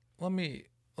me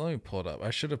pull it up. I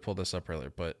should have pulled this up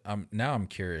earlier, but I'm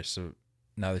curious. So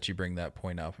now that you bring that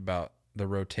point up about the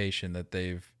rotation that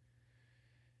they've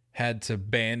had to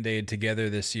band-aid together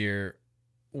this year,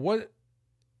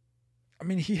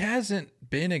 he hasn't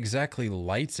been exactly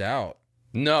lights out.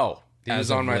 No, he was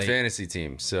on my fantasy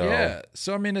team. So yeah,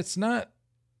 so it's not.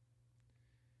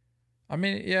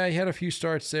 He had a few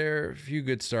starts there, a few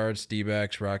good starts,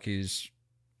 D-backs, Rockies,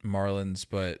 Marlins,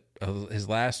 but his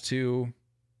last two,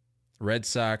 Red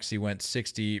Sox, he went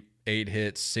 68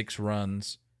 hits, 6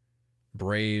 runs.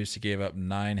 Braves, he gave up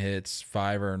 9 hits,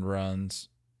 5 earned runs,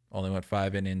 only went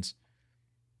 5 innings.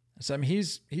 So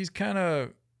he's kind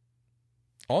of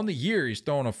on the year. He's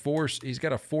throwing he's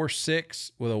got a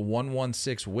 4.6 with a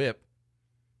 1.16 WHIP.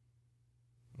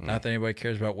 Not that anybody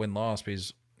cares about win loss, but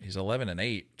he's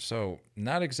 11-8, so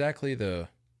not exactly the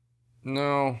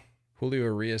Julio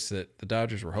Urias that the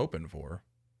Dodgers were hoping for.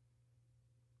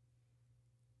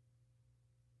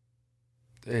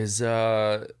 Did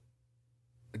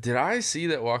I see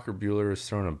that Walker Buehler was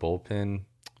throwing a bullpen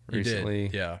recently? You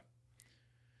did, yeah.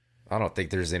 I don't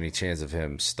think there's any chance of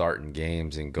him starting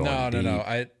games and going deep. No.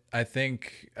 I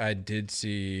think I did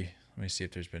see. Let me see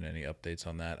if there's been any updates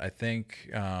on that. I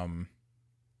think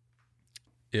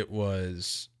it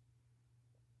was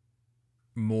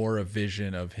more a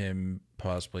vision of him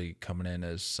possibly coming in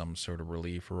as some sort of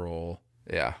relief role.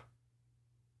 Yeah.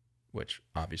 Which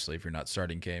obviously, if you're not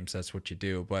starting games, that's what you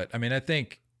do. But I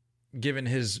think given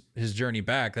his journey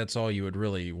back, that's all you would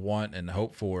really want and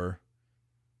hope for.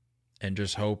 And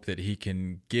just hope that he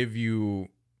can give you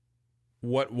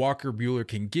what Walker Buehler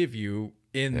can give you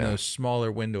in the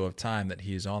smaller window of time that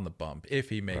he's on the bump, if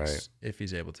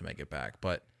he's able to make it back.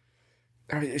 But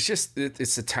it's just,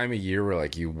 it's the time of year where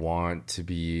you want to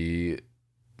be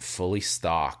fully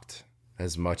stocked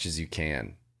as much as you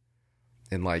can.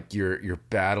 And you're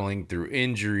battling through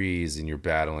injuries and you're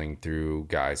battling through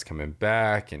guys coming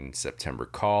back and September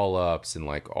call-ups and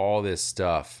all this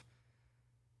stuff.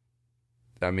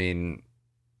 In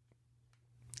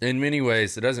many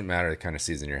ways, it doesn't matter the kind of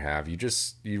season you have. You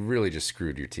really just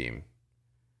screwed your team,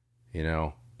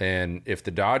 And if the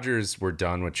Dodgers were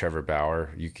done with Trevor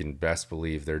Bauer, you can best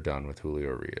believe they're done with Julio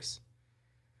Urias.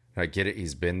 I get it;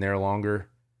 he's been there longer,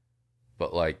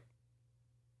 but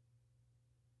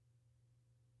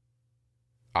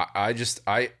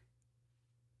I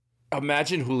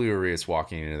imagine Julio Urias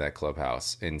walking into that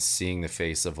clubhouse and seeing the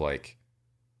face of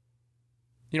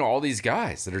all these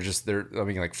guys that are just there.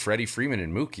 Freddie Freeman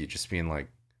and Mookie just being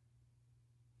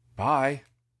bye,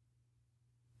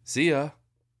 see ya.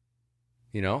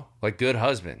 Good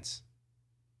husbands.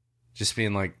 Just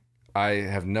being I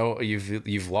have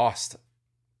you've lost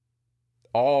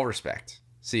all respect.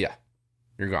 See ya.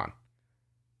 You're gone.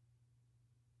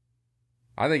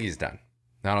 I think he's done.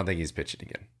 I don't think he's pitching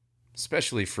again.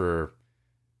 Especially for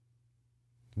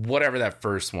whatever that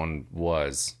first one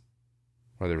was.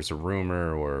 Whether it was a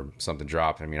rumor or something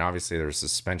dropped. Obviously there was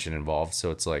suspension involved,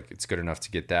 so it's it's good enough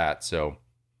to get that. So,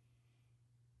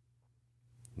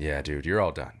 yeah, dude, you're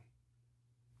all done.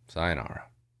 Sayonara.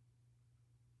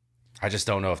 I just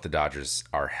don't know if the Dodgers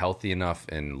are healthy enough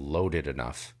and loaded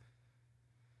enough.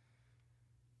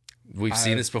 We've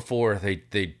seen this before.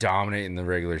 They dominate in the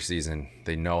regular season.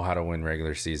 They know how to win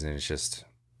regular season. It's just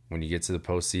when you get to the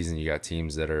postseason, you got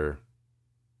teams that are.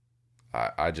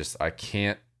 I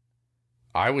can't.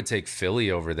 I would take Philly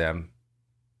over them.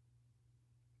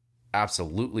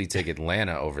 Absolutely take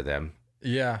Atlanta over them.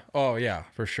 Yeah. Oh yeah,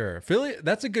 for sure. Philly.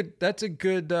 That's a good.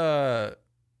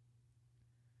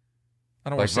 I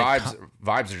don't want to say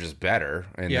vibes are just better.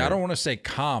 And I don't want to say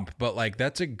comp, but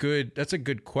that's a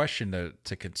good question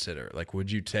to consider.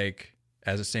 Would you take,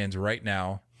 as it stands right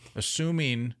now,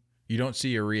 assuming you don't see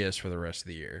Urias for the rest of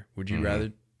the year, would you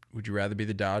rather be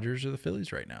the Dodgers or the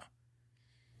Phillies right now?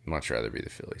 Much rather be the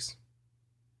Phillies.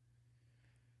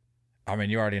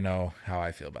 You already know how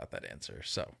I feel about that answer.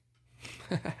 So,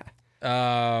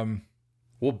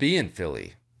 we'll be in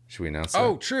Philly. Should we announce that?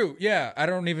 Oh, true. Yeah. I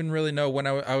don't even really know when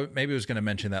I maybe was going to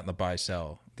mention that in the buy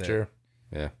sell. Sure.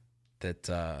 Yeah. That,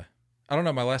 I don't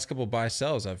know. My last couple buy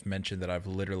sells, I've mentioned that I've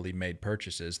literally made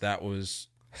purchases. That was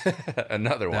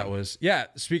another one. That was, yeah.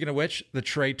 Speaking of which, the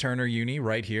Trey Turner uni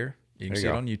right here. You can see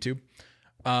it on YouTube.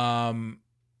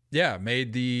 Yeah.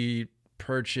 Made the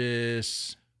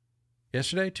purchase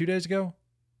yesterday, 2 days ago.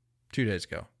 2 days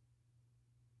ago.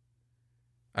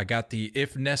 I got the,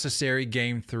 if necessary,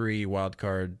 Game 3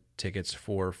 wildcard tickets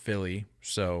for Philly.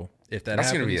 So if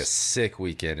that's going to be a sick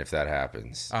weekend if that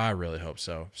happens. I really hope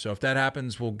so. So if that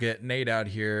happens, we'll get Nate out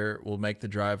here. We'll make the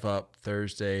drive up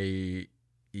Thursday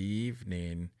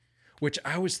evening, which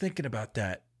I was thinking about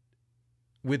that.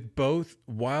 With both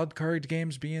wildcard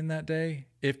games being that day,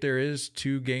 if there is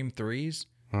 2 Game 3s,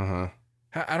 I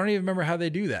don't even remember how they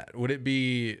do that. Would it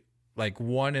be like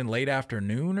one in late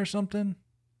afternoon or something?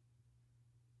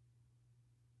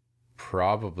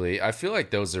 Probably. I feel like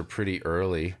those are pretty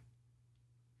early.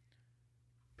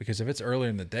 Because if it's earlier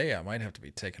in the day, I might have to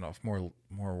be taking off more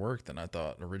work than I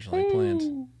thought originally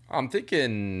planned. I'm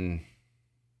thinking...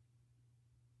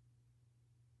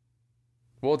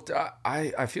 Well,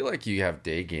 I feel like you have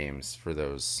day games for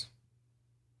those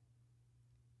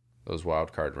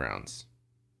wild card rounds.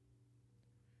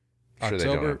 I'm sure they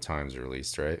don't have times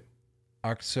released, right?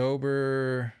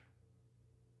 October.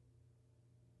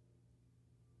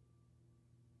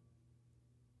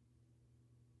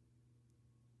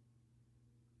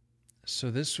 So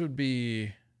this would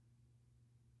be.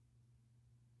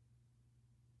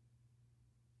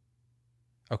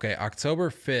 Okay,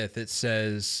 October 5th, it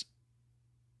says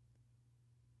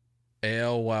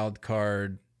AL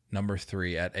wildcard number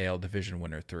 3 at AL division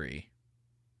winner 3.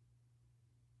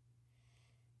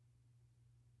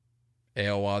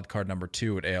 AL wildcard number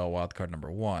 2 at AL wildcard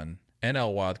number 1.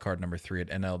 NL wildcard number 3 at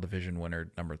NL division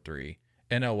winner number 3.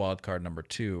 NL wildcard number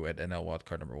 2 at NL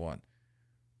wildcard number 1.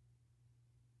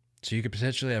 So you could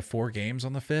potentially have 4 games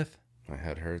on the 5th? My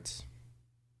head hurts.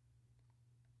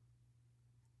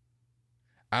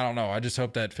 I don't know. I just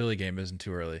hope that Philly game isn't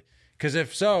too early. Because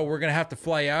if so, we're going to have to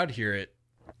fly out here at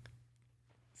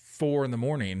 4 in the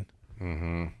morning.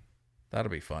 Mm-hmm.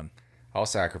 That'll be fun. I'll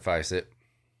sacrifice it.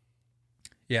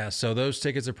 Yeah, so those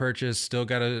tickets are purchased. Still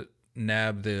got to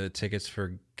nab the tickets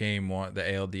for Game 1, the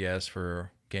ALDS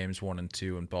for Games 1 and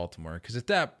 2 in Baltimore. Because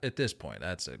at this point,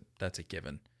 that's a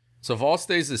given. So if all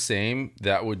stays the same,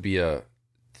 that would be a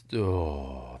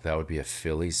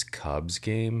Phillies Cubs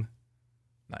game.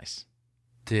 Nice.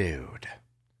 Dude.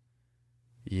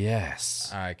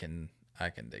 Yes. I can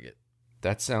dig it.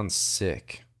 That sounds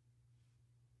sick.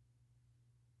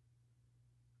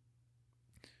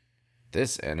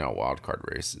 This NL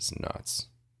wildcard race is nuts.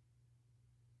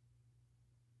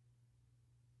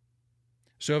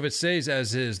 So if it stays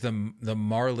as is, the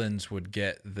Marlins would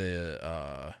get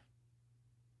the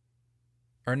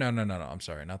or no, I'm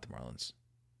sorry, not the Marlins.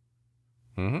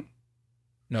 Mm-hmm.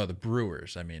 No, the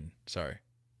Brewers, I mean, sorry.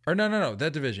 Or no,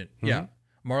 that division. Mm-hmm. Yeah.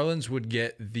 Marlins would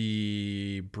get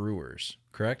the Brewers,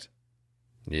 correct?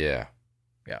 Yeah.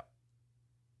 Yeah.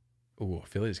 Ooh,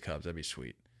 Phillies Cubs, that'd be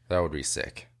sweet. That would be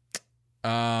sick.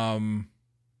 All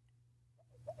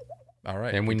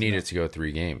right. And we need it to go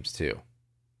 3 games too.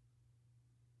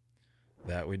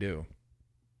 That we do.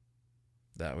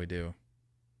 I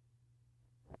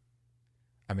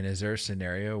mean, is there a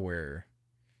scenario where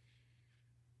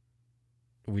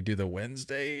we do the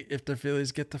Wednesday if the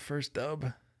Phillies get the first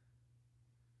dub?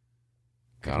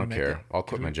 I don't care. I'll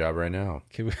quit my job right now.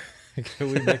 Can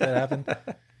we make that happen?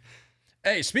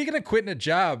 Hey, speaking of quitting a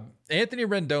job, Anthony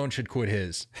Rendon should quit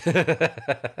his.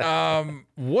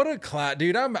 What a class,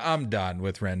 dude! I'm done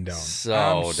with Rendon.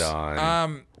 So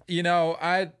done.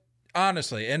 I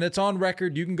honestly, and it's on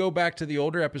record. You can go back to the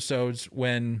older episodes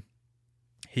when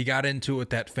he got into it with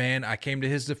that fan. I came to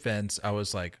his defense. I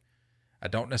was like, I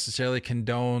don't necessarily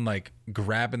condone like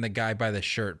grabbing the guy by the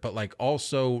shirt, but like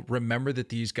also remember that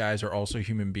these guys are also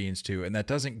human beings too, and that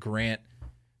doesn't grant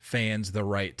fans the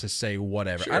right to say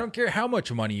whatever. Sure. I don't care how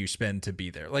much money you spend to be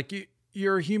there. Like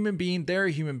you're a human being, they're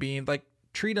a human being. Like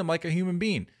treat them like a human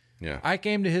being. Yeah. I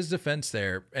came to his defense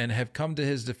there and have come to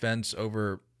his defense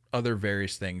over other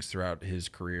various things throughout his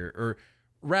career, or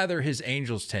rather his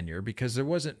Angels tenure, because there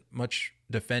wasn't much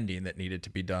defending that needed to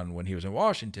be done when he was in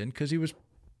Washington because he was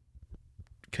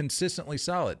consistently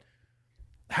solid.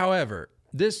 However,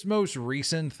 this most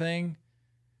recent thing,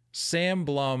 Sam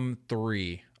Blum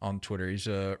 3 on Twitter, he's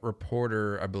a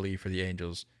reporter, I believe, for the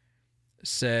Angels,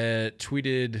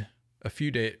 tweeted a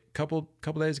few days ago,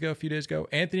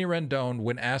 Anthony Rendon,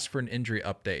 when asked for an injury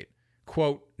update,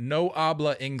 quote, "No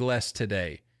habla inglés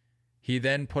today." He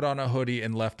then put on a hoodie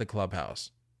and left the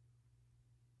clubhouse.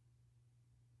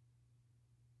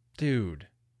 Dude,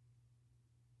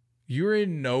 you're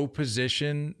in no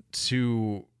position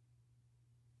to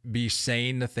be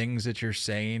saying the things that you're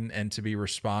saying and to be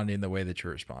responding the way that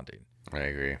you're responding. I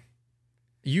agree.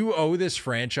 You owe this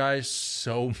franchise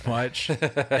so much,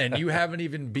 and you haven't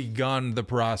even begun the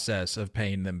process of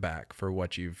paying them back for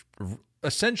what you've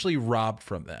essentially robbed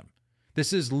from them.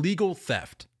 This is legal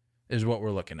theft is what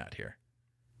we're looking at here.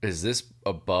 Is this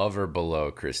above or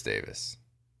below Chris Davis?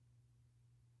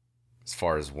 As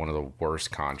far as one of the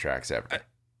worst contracts ever.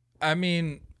 I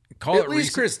mean, at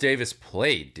least Chris Davis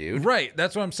played, dude. Right,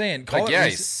 that's what I'm saying.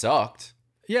 He sucked.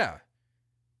 Yeah.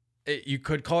 You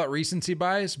could call it recency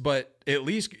bias, but at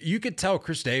least you could tell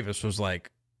Chris Davis was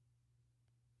like,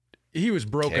 he was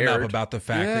broken up about the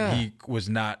fact that he was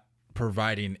not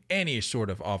providing any sort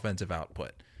of offensive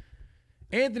output.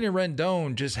 Anthony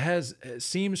Rendon just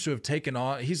seems to have taken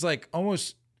on, he's like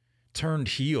almost turned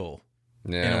heel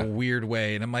in a weird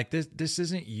way. And I'm like, this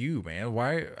isn't you, man.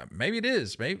 Why? Maybe it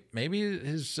is. Maybe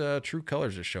his true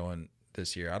colors are showing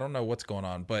this year. I don't know what's going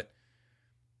on, but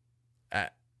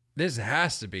this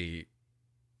has to be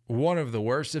one of the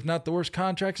worst, if not the worst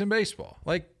contracts in baseball.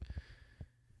 Like,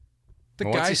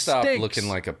 once he stopped looking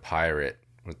like a pirate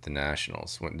with the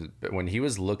Nationals, when he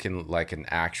was looking like an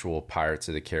actual Pirates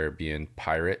of the Caribbean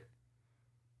pirate,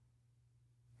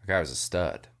 the guy was a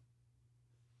stud.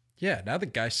 Yeah, now the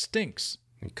guy stinks.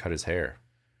 He cut his hair.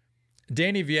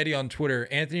 Danny Vietti on Twitter,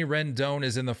 Anthony Rendon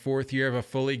is in the 4th year of a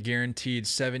fully guaranteed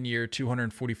 7-year,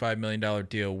 $245 million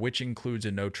deal, which includes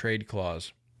a no-trade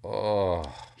clause. Oh.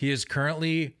 He is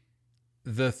currently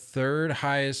the 3rd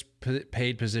highest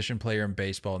paid position player in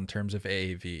baseball in terms of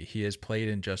AAV. He has played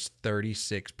in just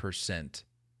 36%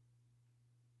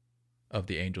 of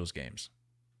the Angels games.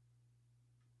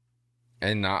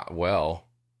 And not well.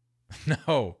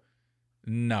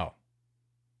 No.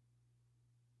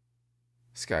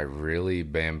 This guy really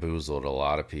bamboozled a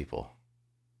lot of people.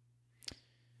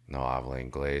 No habla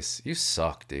inglés. You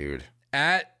suck, dude.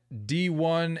 At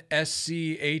D1SCHER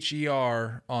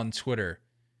on Twitter.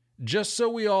 Just so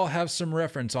we all have some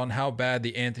reference on how bad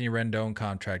the Anthony Rendon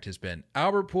contract has been.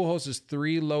 Albert Pujols'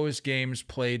 3 lowest games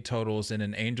played totals in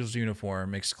an Angels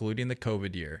uniform, excluding the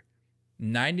COVID year.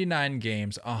 99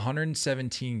 games,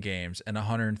 117 games, and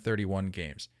 131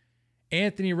 games.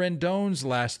 Anthony Rendon's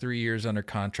last 3 years under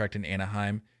contract in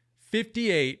Anaheim,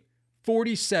 58,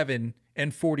 47,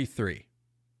 and 43.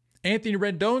 Anthony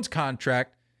Rendon's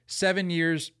contract, 7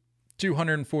 years,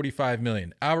 $245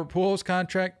 million. Albert Pujols'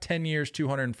 contract, 10 years,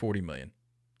 $240 million.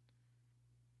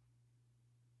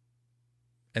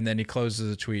 And then he closes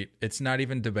the tweet. It's not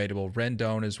even debatable.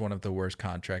 Rendon is one of the worst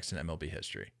contracts in MLB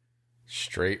history.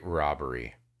 Straight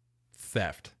robbery.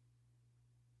 Theft.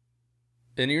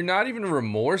 And you're not even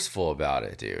remorseful about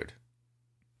it, dude.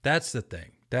 That's the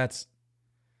thing.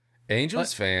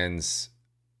 Angels fans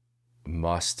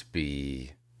must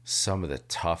be some of the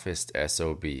toughest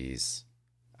SOBs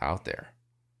out there.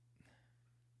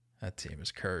 That team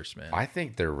is cursed, man. I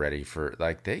think they're ready for,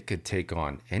 they could take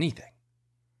on anything.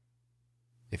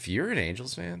 If you're an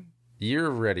Angels fan,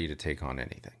 you're ready to take on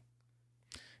anything.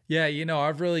 Yeah,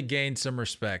 I've really gained some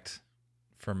respect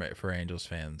for Angels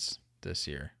fans this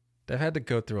year. They've had to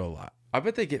go through a lot. I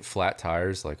bet they get flat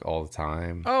tires all the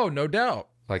time. Oh, no doubt.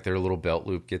 Like their little belt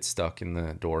loop gets stuck in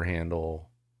the door handle.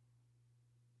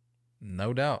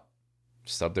 No doubt.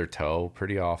 Stub their toe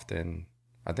pretty often.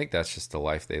 I think that's just the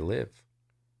life they live.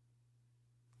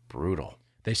 Brutal.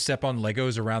 They step on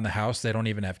Legos around the house. They don't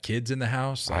even have kids in the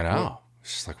house. I know.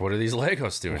 It's just what are these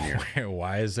Legos doing here?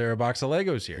 Why is there a box of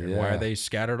Legos here? Yeah. Why are they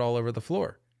scattered all over the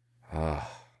floor?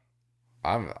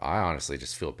 I honestly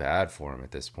just feel bad for him at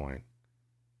this point.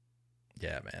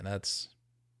 Yeah, man, that's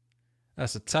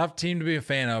a tough team to be a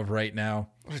fan of right now.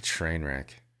 What a train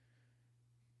wreck.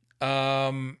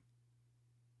 NL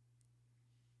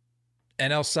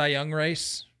Cy Young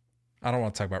race. I don't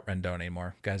want to talk about Rendon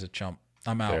anymore. Guy's a chump.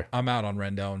 I'm out. Fair. I'm out on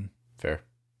Rendon. Fair.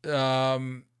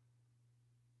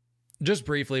 Just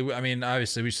briefly, I mean,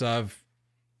 obviously we still have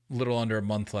a little under a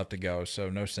month left to go,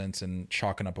 so no sense in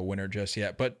chalking up a winner just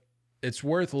yet. But it's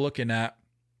worth looking at.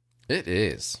 It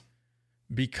is.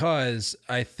 Because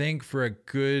I think for a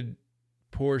good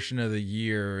portion of the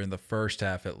year, in the first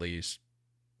half at least,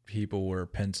 people were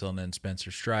penciling in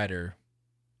Spencer Strider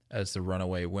as the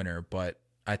runaway winner. But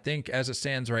I think as it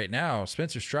stands right now,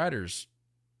 Spencer Strider's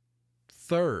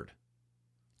 3rd,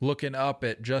 looking up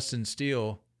at Justin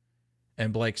Steele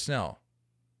and Blake Snell.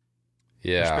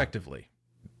 Yeah. Respectively.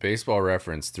 Baseball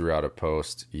Reference threw out a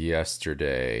post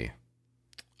yesterday.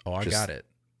 Oh, I got it.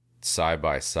 Side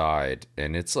by side.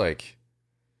 And it's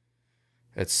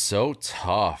it's so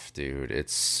tough, dude.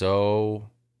 It's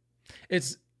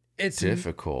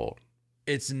difficult.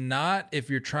 It's not if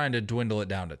you're trying to dwindle it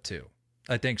down to 2.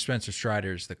 I think Spencer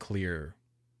Strider is the clear.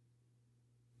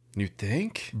 You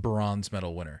think? Bronze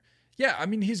medal winner. Yeah, I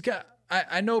mean, he's got.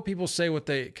 I know people say what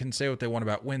they want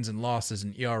about wins and losses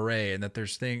and ERA, and that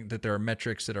there are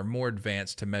metrics that are more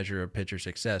advanced to measure a pitcher's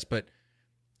success. But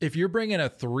if you're bringing a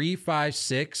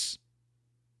 3.56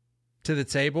 to the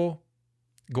table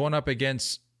going up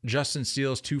against Justin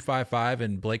Steele's 255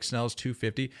 and Blake Snell's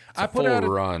 250. I put out a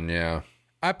run, yeah.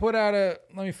 I put out a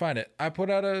let me find it. I put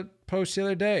out a post the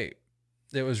other day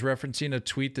that was referencing a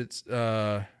tweet that's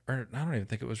or I don't even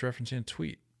think it was referencing a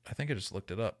tweet. I think I just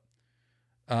looked it up.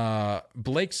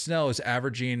 Blake Snell is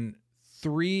averaging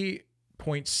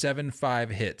 3.75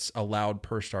 hits allowed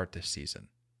per start this season.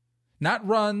 Not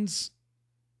runs,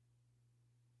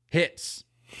 hits.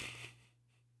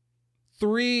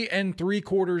 3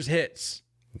 3/4 hits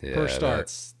per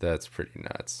start. That's pretty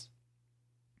nuts.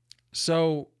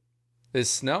 So is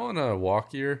Snell in a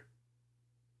walk year?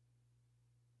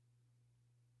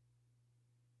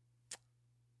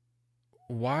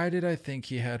 Why did I think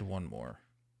he had one more?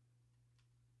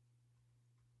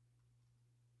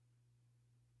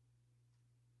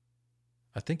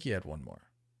 I think he had one more.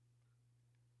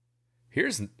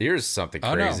 Here's something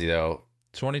crazy though.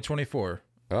 2024.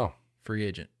 Oh, free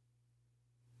agent.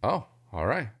 Oh, all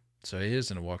right. So he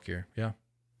is in a walk year. Yeah.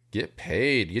 Get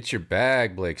paid. Get your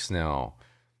bag, Blake Snell.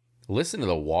 Listen to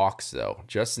the walks though.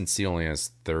 Justin Steele only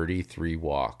has 33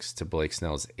 walks to Blake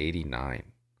Snell's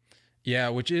 89. Yeah,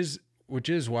 which is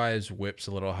why his whip's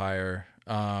a little higher.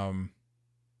 But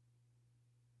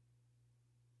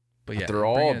yeah, they're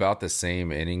all about the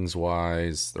same innings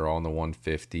wise. They're all in the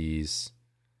 150s.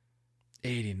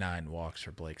 89 walks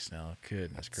for Blake Snell.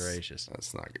 Goodness gracious.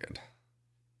 That's not good.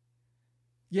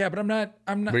 Yeah, but I'm not.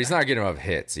 But he's not getting enough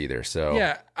hits either. So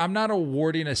yeah, I'm not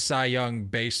awarding a Cy Young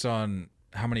based on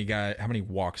how many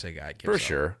walks a guy gives.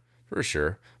 For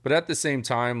sure. But at the same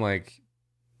time, like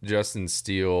Justin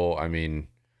Steele, I mean,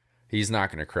 he's not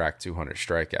going to crack 200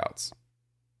 strikeouts.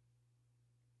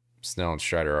 Snell and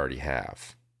Strider already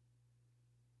have.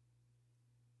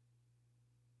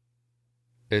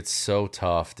 It's so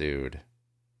tough, dude.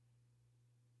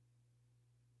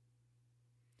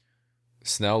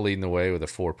 Snell leading the way with a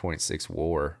 4.6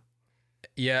 WAR.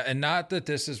 Yeah, and not that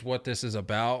this is what this is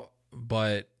about,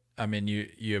 but I mean,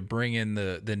 you bring in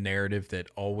the narrative that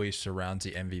always surrounds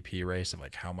the MVP race of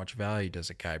like how much value does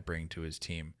a guy bring to his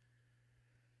team.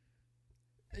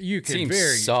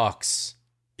 Sucks.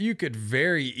 You could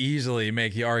very easily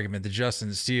make the argument that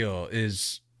Justin Steele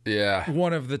is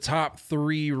one of the top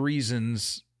 3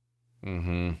 reasons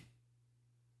that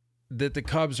the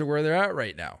Cubs are where they're at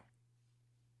right now.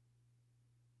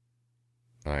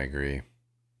 I agree.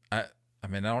 I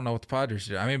mean, I don't know what the Padres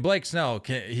do. I mean, Blake Snell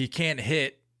can't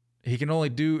hit. He can only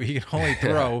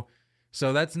throw.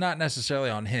 So that's not necessarily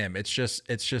on him. It's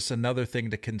just another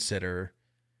thing to consider.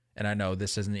 And I know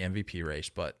this isn't the MVP race,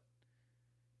 but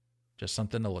just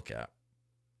something to look at.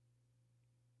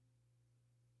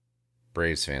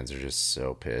 Braves fans are just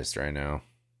so pissed right now.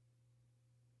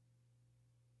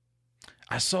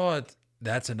 I saw it.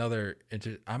 That's another.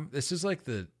 This is like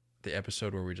the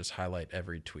episode where we just highlight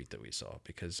every tweet that we saw,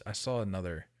 because I saw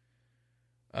another.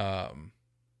 I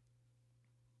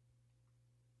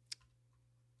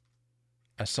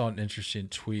saw an interesting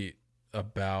tweet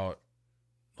about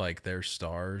like their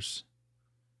stars.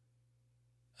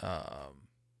 I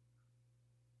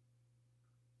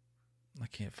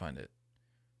can't find it.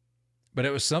 But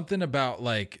it was something about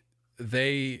like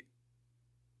they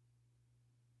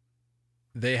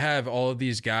have all of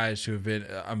these guys who have been,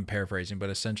 I'm paraphrasing, but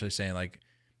essentially saying like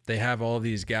they have all of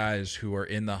these guys who are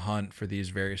in the hunt for these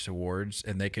various awards,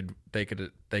 and they could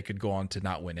go on to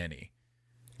not win any.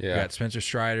 Yeah. You got Spencer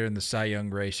Strider in the Cy Young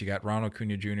race. You got Ronald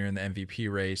Acuna Jr. in the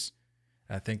MVP race.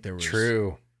 I think there was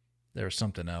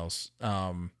something else.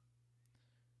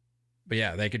 But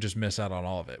yeah, they could just miss out on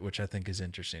all of it, which I think is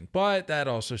interesting. But that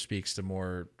also speaks to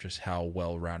more just how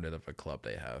well-rounded of a club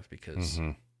they have, because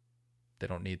they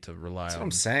don't need to rely on. That's what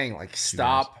I'm saying. Like,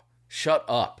 shut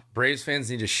up. Braves fans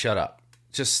need to shut up.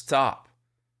 Just stop.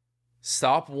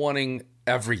 Stop wanting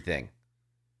everything.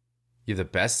 You're the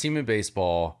best team in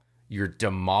baseball. You're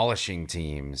demolishing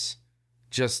teams.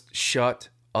 Just shut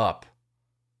up.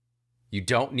 You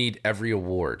don't need every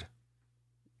award.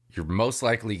 You're most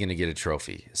likely going to get a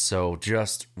trophy. So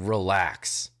just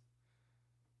relax.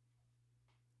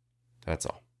 That's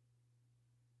all.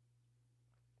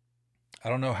 I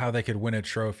don't know how they could win a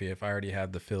trophy if I already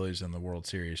had the Phillies in the World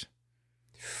Series.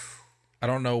 I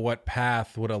don't know what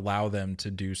path would allow them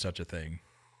to do such a thing.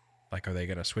 Like, are they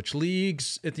going to switch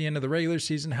leagues at the end of the regular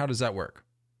season? How does that work?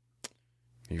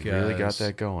 You really got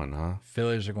that going, huh?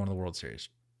 Phillies are going to the World Series.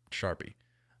 Sharpie.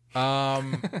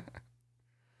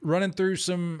 Running through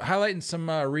highlighting some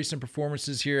recent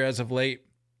performances here as of late.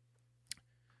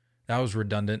 That was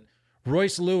redundant.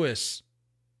 Royce Lewis,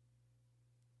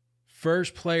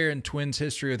 first player in Twins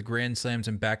history with grand slams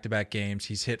in back-to-back games.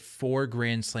 He's hit 4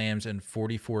 grand slams in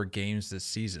 44 games this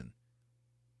season.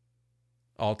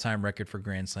 All-time record for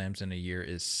Grand Slams in a year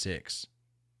is 6.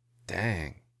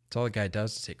 Dang. That's all the guy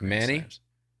does is take Grand Manny? Slams.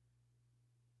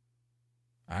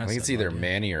 I think it's either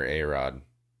Manny or A-Rod.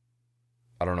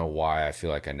 I don't know why I feel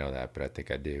like I know that, but I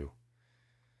think I do.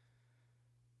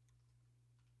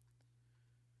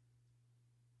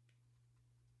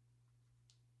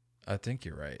 I think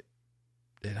you're right.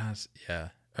 It has, yeah.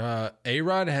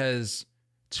 A-Rod has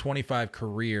 25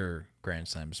 career Grand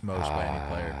Slams, most by any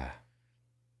player.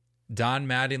 Don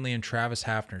Mattingly and Travis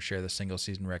Hafner share the single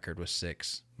season record with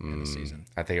 6 in the season.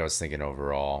 I think I was thinking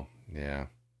overall. Yeah.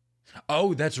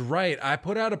 Oh, that's right. I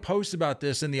put out a post about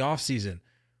this in the offseason.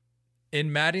 In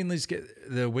Mattingly's,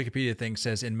 the Wikipedia thing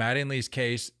says, in Mattingly's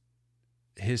case,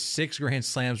 his 6 Grand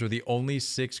Slams were the only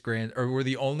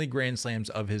Grand Slams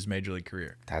of his major league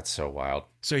career. That's so wild.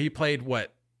 So he played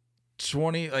what,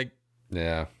 20, like,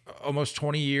 yeah, almost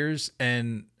 20 years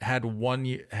and had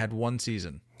one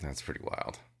season. That's pretty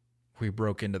wild. We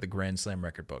broke into the Grand Slam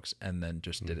record books and then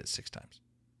just did it 6 times.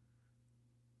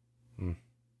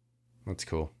 That's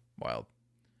cool. Wild.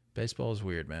 Baseball is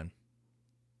weird, man.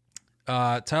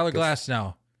 Tyler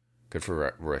Glasnow. Good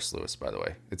for Royce Lewis, by the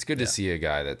way. It's good to see a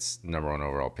guy that's number 1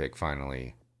 overall pick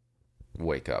finally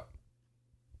wake up,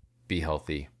 be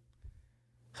healthy,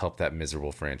 help that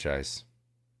miserable franchise.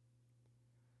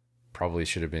 Probably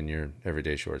should have been your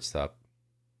everyday shortstop.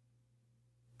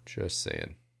 Just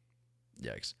saying.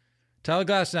 Yikes. Tyler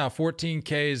Glasnow, 14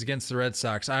 Ks against the Red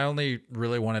Sox. I only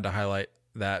really wanted to highlight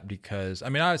that because, I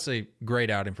mean, obviously,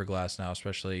 great outing for Glasnow,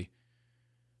 especially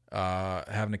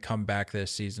having to come back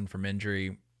this season from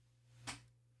injury.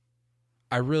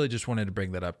 I really just wanted to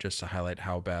bring that up just to highlight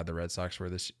how bad the Red Sox were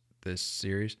this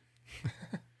series.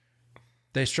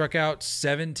 They struck out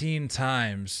 17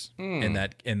 times in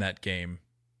that game.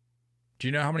 Do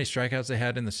you know how many strikeouts they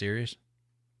had in the series?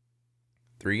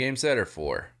 3 game set or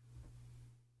 4?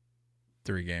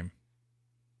 3 game.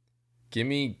 Give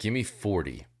me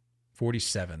 40.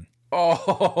 47.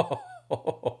 Oh.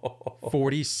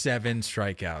 47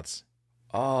 strikeouts.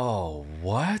 Oh,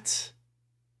 what?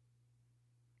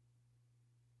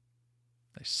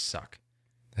 They suck.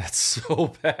 That's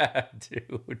so bad,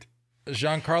 dude.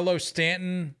 Giancarlo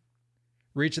Stanton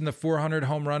reaching the 400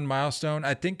 home run milestone.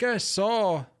 I think I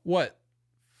saw,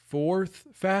 4th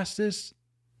fastest?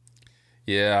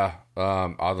 Yeah.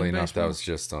 Oddly enough, that was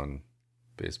just on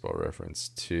Baseball Reference.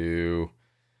 To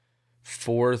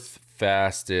 4th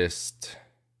fastest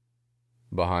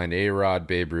behind A-Rod,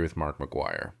 Babe Ruth, Mark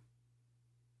McGwire.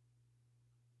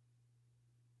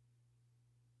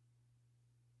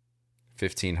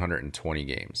 $1,520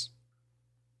 games.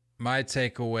 My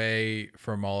takeaway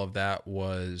from all of that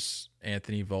was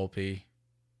Anthony Volpe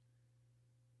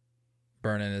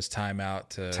burning his time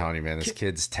out to... I'm telling you, man, this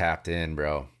kid's tapped in,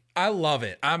 bro. I love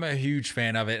it. I'm a huge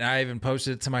fan of it. And I even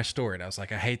posted it to my story. And I was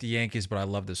like, I hate the Yankees, but I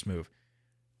love this move.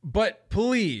 But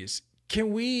please,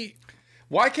 can we...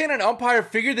 Why can't an umpire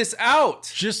figure this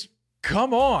out? Just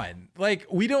come on. Like,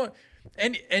 we don't...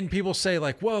 And people say,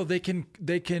 like, well, they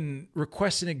can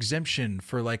request an exemption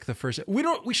for, like, the first...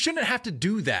 We shouldn't have to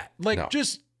do that. Like, no.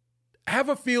 Just have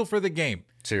a feel for the game.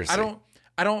 Seriously.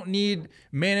 I don't need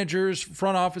managers,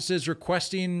 front offices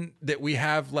requesting that we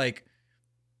have, like,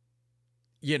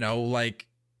 you know, like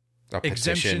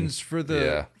exemptions for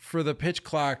the pitch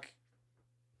clock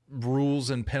rules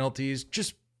and penalties.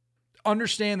 Just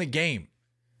understand the game.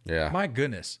 Yeah. My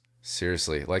goodness.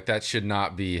 Seriously. Like, that should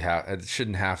not be, it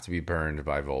shouldn't have to be burned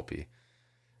by Volpe.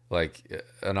 Like,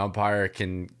 an umpire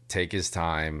can take his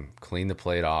time, clean the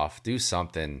plate off, do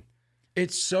something.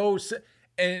 It's so,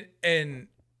 and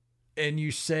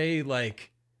you say,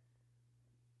 like,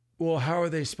 well, how are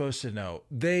they supposed to know?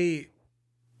 They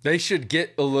should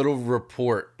get a little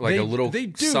report, like a little they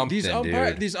do. Something,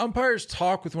 These umpires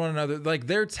talk with one another. Like,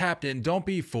 they're tapped in. Don't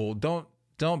be fooled. Don't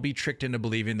be tricked into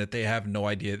believing that they have no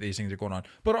idea that these things are going on.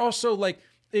 But also, like,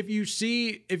 if you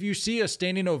see a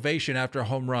standing ovation after a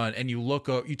home run and you look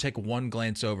up, you take one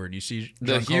glance over and you see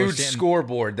the huge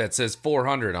scoreboard that says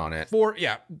 400 on it.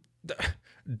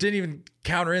 Didn't even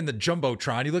counter in the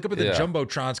Jumbotron. You look up at the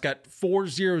Jumbotron, it's got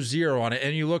 400 on it,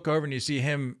 and you look over and you see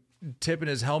him tipping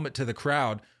his helmet to the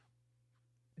crowd.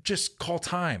 Just call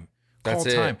time. Call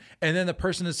time. And then the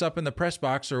person that's up in the press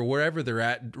box or wherever they're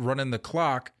at running the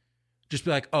clock, just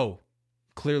be like, oh,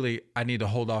 clearly I need to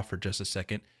hold off for just a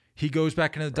second. He goes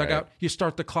back into the dugout. You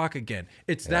start the clock again.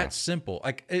 It's that simple.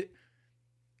 Like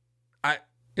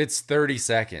it's 30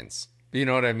 seconds. You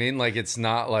know what I mean? Like, it's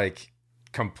not like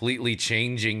completely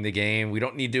changing the game. We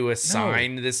don't need to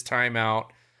assign this timeout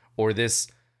or this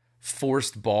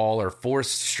forced ball or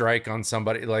forced strike on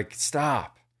somebody. Like,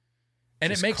 stop.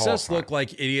 And it makes us look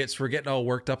like idiots for getting all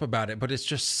worked up about it, but it's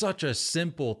just such a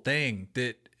simple thing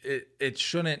that it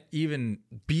shouldn't even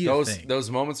be a thing.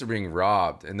 Those moments are being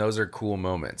robbed, and those are cool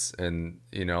moments. And,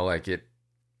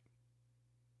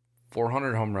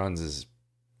 400 home runs is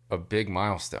a big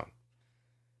milestone.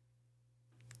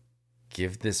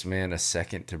 Give this man a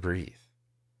second to breathe.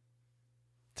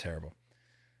 Terrible.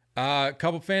 A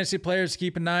couple fantasy players to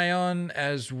keep an eye on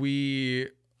as we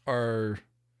are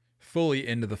fully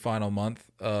into the final month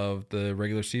of the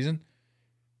regular season.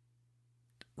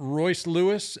 Royce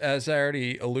Lewis, as I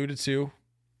already alluded to,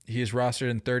 he is rostered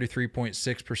in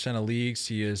 33.6% of leagues.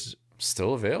 He is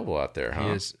still available out there, huh?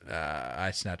 He is.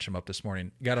 I snatched him up this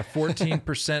morning. Got a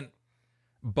 14%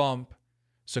 bump,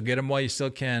 so get him while you still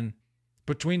can.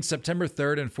 Between September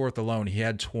 3rd and 4th alone, he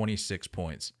had 26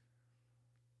 points.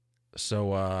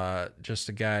 So just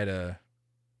a guy to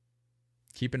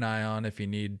keep an eye on if you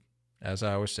need, as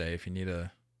I always say, if you need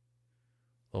a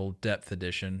little depth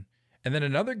addition. And then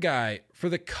another guy for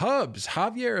the Cubs,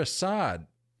 Javier Assad,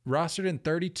 rostered in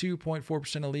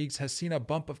 32.4% of leagues, has seen a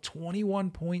bump of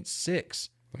 21.6.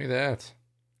 Look at that.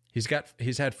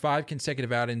 He's had 5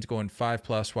 consecutive outings going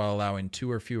 5+ while allowing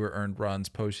 2 or fewer earned runs,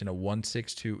 posting a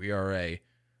 1.62 ERA,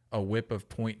 a whip of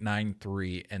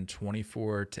 0.93, and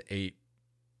 24 to 8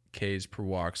 Ks per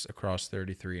walks across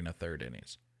 33 and a third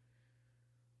innings.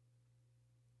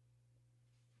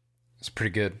 It's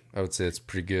pretty good. I would say it's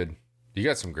pretty good. You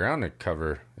got some ground to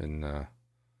cover in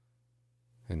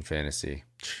fantasy.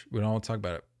 We don't want to talk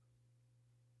about it.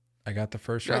 I got the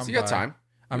first round. You got time.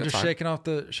 I'm just shaking off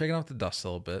the dust a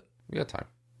little bit. We got time.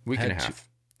 Week and a half.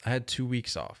 I had 2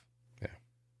 weeks off. Yeah.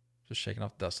 Just shaking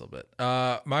off the dust a little bit.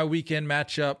 My weekend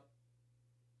matchup.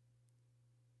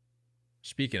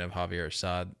 Speaking of Javier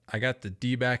Assad, I got the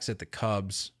D-backs at the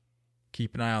Cubs.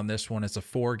 Keep an eye on this one. It's a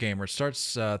 4-gamer. It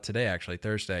starts today, actually,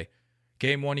 Thursday.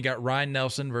 Game 1, you got Ryan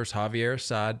Nelson versus Javier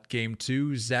Assad. Game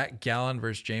 2, Zach Gallen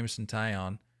versus Jameson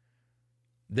Taillon.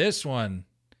 This one,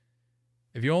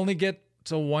 if you only get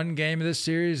to one game of this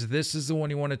series, this is the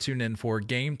one you want to tune in for.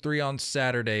 Game 3 on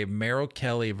Saturday, Merrill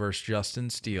Kelly versus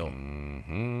Justin Steele.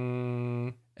 Mm-hmm.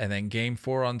 And then Game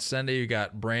 4 on Sunday, you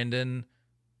got Brandon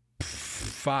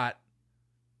Pfaadt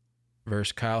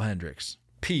versus Kyle Hendricks.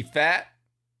 P-Fat.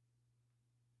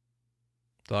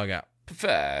 That's all I got.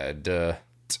 Pfaadt.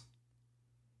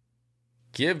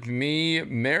 Give me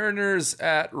Mariners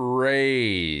at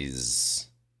Rays.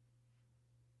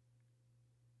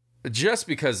 Just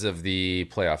because of the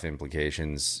playoff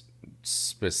implications,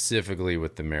 specifically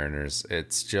with the Mariners,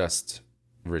 it's just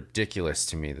ridiculous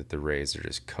to me that the Rays are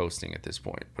just coasting at this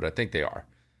point. But I think they are.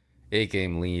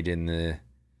 8-game lead in the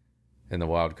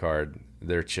wild card.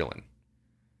 They're chilling.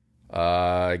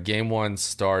 Game 1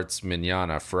 starts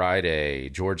mañana, Friday.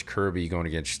 George Kirby going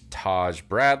against Taj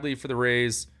Bradley for the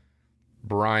Rays.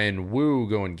 Brian Wu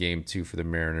going Game 2 for the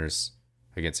Mariners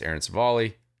against Aaron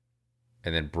Savali.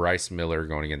 And then Bryce Miller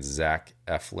going against Zach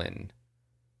Eflin.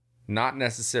 Not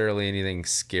necessarily anything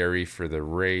scary for the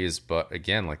Rays, but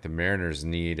again, like the Mariners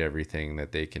need everything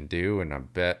that they can do. And I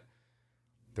bet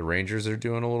the Rangers are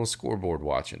doing a little scoreboard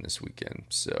watching this weekend.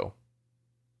 So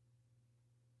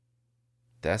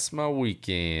that's my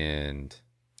weekend.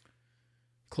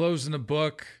 Closing the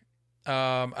book.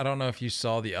 I don't know if you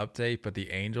saw the update, but the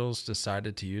Angels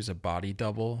decided to use a body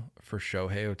double for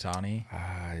Shohei Ohtani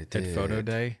at Photo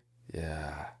Day.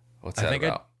 Yeah. What's that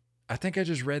about? I think I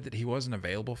just read that he wasn't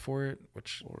available for it,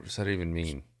 which... What does that even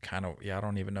mean? Kind of, I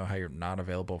don't even know how you're not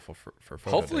available for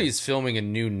Photo Hopefully Day. He's filming a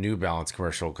New Balance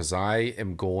commercial, because I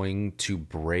am going to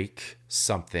break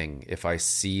something if I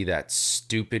see that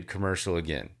stupid commercial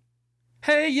again.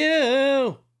 Hey,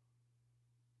 you!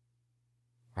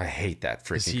 I hate that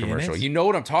freaking commercial. You know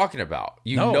what I'm talking about.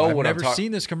 I've never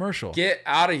seen this commercial. Get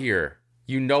out of here.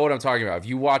 You know what I'm talking about. If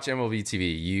you watch MLB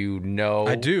TV, you know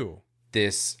I do.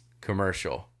 This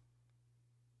commercial.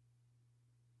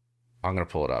 I'm going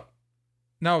to pull it up.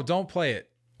 No, don't play it.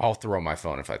 I'll throw my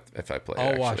phone if I play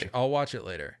it. I'll watch it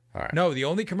later. All right. No, the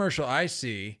only commercial I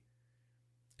see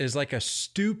is like a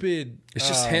stupid... It's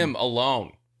just him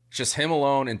alone. It's just him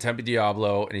alone and Tempe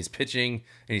Diablo, and he's pitching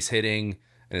and he's hitting,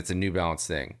 and it's a New Balance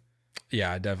thing.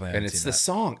 Yeah, I definitely haven't And it's the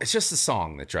song. It's just the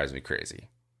song that drives me crazy,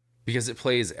 because it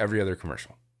plays every other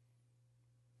commercial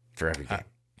for every game.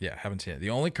 Yeah, haven't seen it. The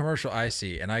only commercial I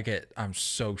see, and I'm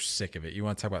so sick of it. You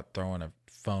want to talk about throwing a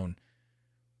phone?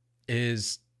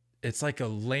 It's like a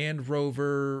Land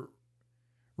Rover,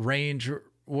 Land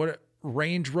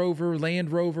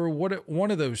Rover,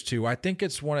 one of those two. I think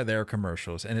it's one of their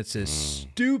commercials, and it's this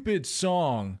stupid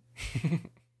song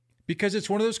because it's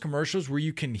one of those commercials where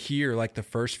you can hear like the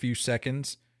first few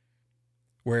seconds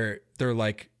where they're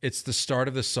like, it's the start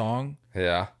of the song,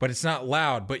 Yeah. But it's not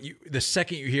loud. But the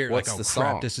second you hear it, what's like, oh the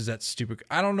crap, song? this is that stupid.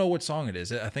 I don't know what song it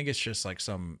is. I think it's just like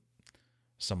some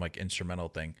like instrumental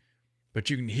thing. But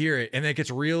you can hear it, and it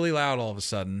gets really loud all of a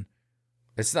sudden.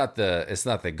 It's not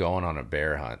the going on a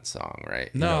bear hunt song,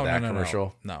 right? No, that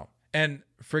commercial. No. And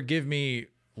forgive me,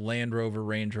 Land Rover,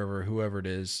 Range Rover, whoever it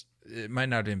is. It might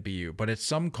not even be you, but it's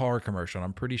some car commercial, and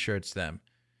I'm pretty sure it's them.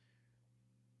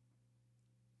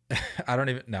 I don't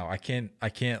even know. I can't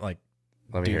like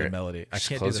Let me do hear the it. melody. I Just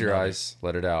can't close do the your melody. eyes.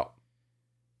 Let it out.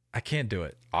 I can't do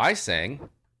it. I sang.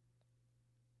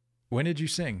 When did you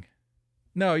sing?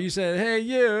 No, you said, "Hey,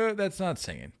 you." That's not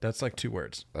singing. That's like 2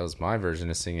 words. That was my version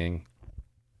of singing.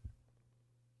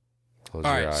 Close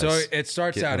All your right, eyes. so it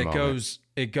starts Get in out. the It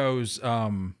moment. goes.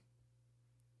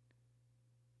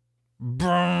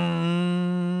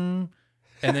 Brrrr,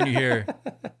 and then you hear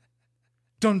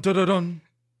dun dun dun dun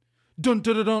dun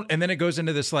dun dun, dun, and then it goes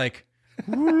into this like.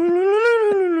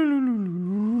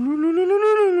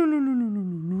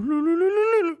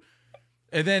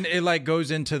 And then it like goes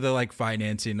into the like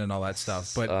financing and all that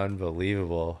stuff. But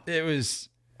unbelievable. it was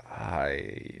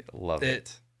I love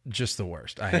it. just the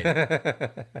worst. I hate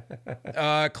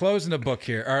it. Closing the book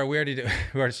here. All right, we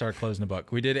already started closing the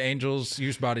book. We did Angels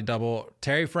Use Body Double.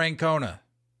 Terry Francona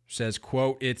says,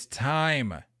 quote, "It's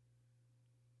time."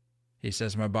 He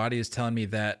says, "My body is telling me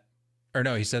that," or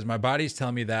no, he says, "My body's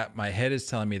telling me that, my head is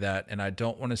telling me that, and I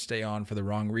don't want to stay on for the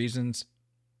wrong reasons."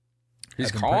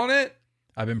 He's calling it?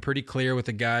 I've been pretty clear with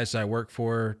the guys I work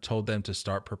for, told them to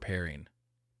start preparing.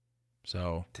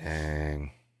 So,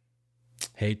 Dang.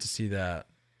 hate to see that.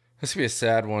 This could be a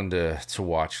sad one to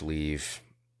watch leave.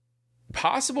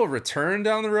 Possible return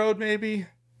down the road, maybe.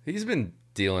 He's been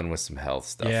dealing with some health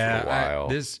stuff for a while.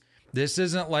 This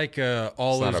isn't like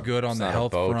all is good on the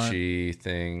health front.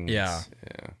 Thing. Yeah.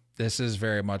 This is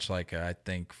very much like I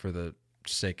think for the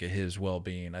sake of his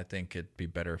well-being, I think it'd be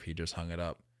better if he just hung it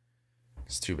up.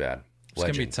 It's too bad. It's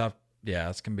gonna be tough. Yeah,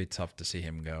 it's gonna be tough to see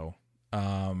him go.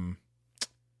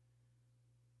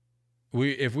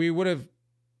 If we would have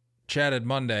chatted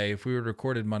Monday, if we would have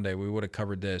recorded Monday, we would have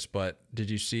covered this. But did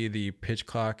you see the pitch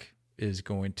clock is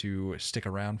going to stick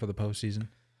around for the postseason?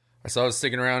 I saw it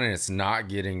sticking around, and it's not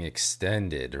getting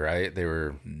extended, right? They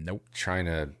were trying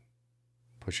to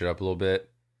push it up a little bit.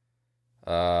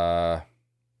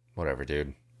 Whatever,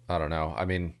 dude. I don't know. I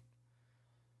mean,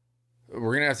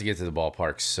 we're going to have to get to the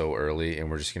ballpark so early, and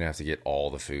we're just going to have to get all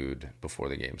the food before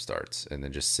the game starts and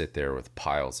then just sit there with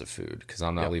piles of food because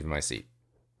I'm not leaving my seat.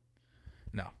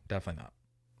 No, definitely not.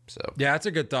 So yeah, that's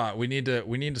a good thought. We need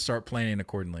to start planning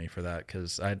accordingly for that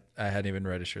because I hadn't even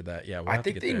registered that. Yeah, I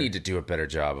think they need to do a better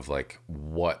job of like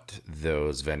what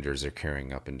those vendors are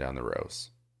carrying up and down the rows.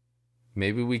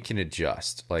 Maybe we can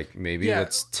adjust. Like maybe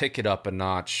let's tick it up a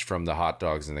notch from the hot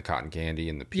dogs and the cotton candy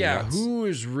and the peanuts. Yeah, who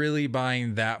is really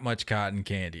buying that much cotton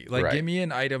candy? Like, give me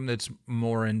an item that's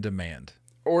more in demand.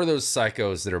 Or those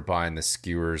psychos that are buying the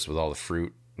skewers with all the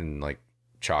fruit and like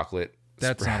chocolate.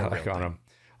 That's not a real thing. On them.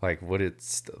 Like what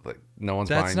it's like. No one's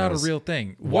buying. That's not those. A real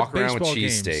thing. Walk around with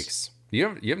games? cheesesteaks. You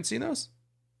haven't seen those?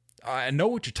 I know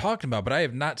what you're talking about, but I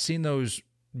have not seen those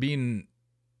being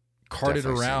carted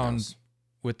around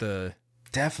with the.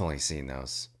 Definitely seen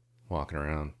those walking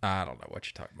around. I don't know what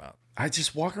you're talking about. I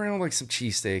just walk around with like some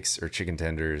cheesesteaks or chicken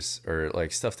tenders or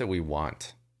like stuff that we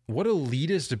want. What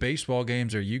elitist baseball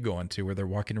games are you going to where they're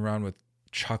walking around with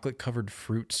chocolate covered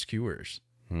fruit skewers?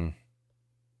 You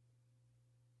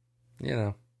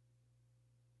know.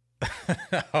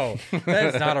 Oh,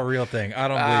 that's not a real thing. I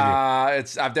don't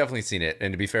believe you. I've definitely seen it.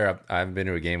 And to be fair, I haven't been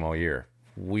to a game all year.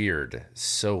 Weird.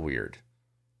 So weird.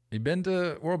 You've been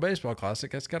to World Baseball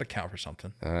Classic. That's got to count for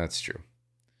something. That's true.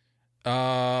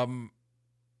 And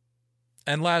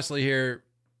lastly here,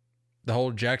 the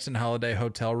whole Jackson Holiday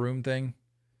hotel room thing.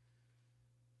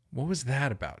 What was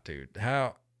that about, dude?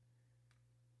 How?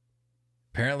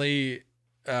 Apparently,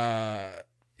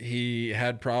 he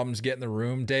had problems getting the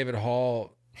room. David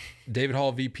Hall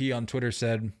VP on Twitter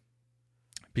said,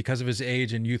 because of his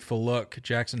age and youthful look,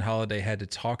 Jackson Holiday had to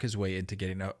talk his way into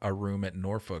getting a room at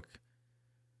Norfolk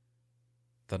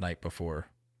the night before.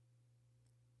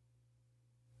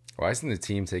 Why isn't the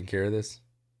team taking care of this?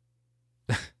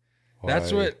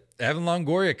 That's what Evan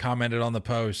Longoria commented on the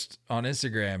post on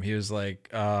Instagram. He was like,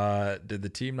 did the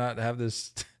team not have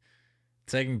this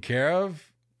taken care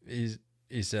of? He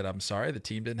said, I'm sorry, the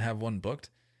team didn't have one booked.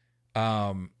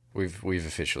 We've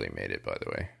officially made it, by the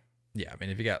way. Yeah, I mean,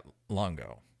 if you got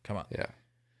Longo, come on. Yeah.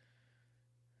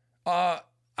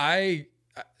 I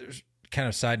kind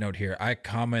of side note here. I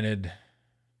commented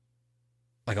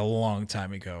like a long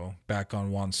time ago back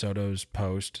on Juan Soto's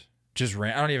post just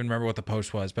ran. I don't even remember what the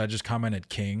post was, but I just commented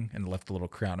king and left a little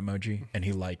crown emoji, and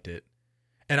he liked it.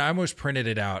 And I almost printed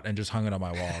it out and just hung it on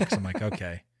my wall because I'm like,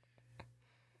 okay,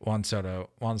 Juan Soto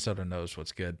knows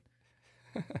what's good.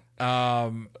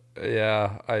 I'm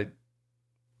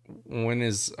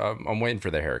waiting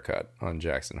for the haircut on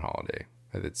Jackson Holiday.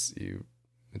 It's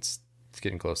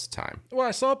getting close to time. Well,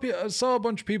 I saw a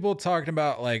bunch of people talking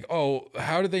about like, oh,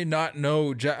 how do they not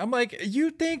know? I'm like, you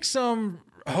think some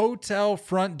hotel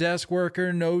front desk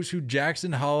worker knows who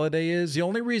Jackson Holiday is? The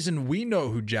only reason we know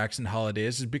who Jackson Holiday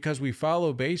is because we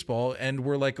follow baseball and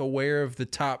we're like aware of the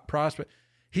top prospect.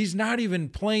 He's not even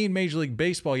playing Major League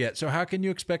Baseball yet. So how can you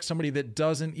expect somebody that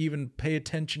doesn't even pay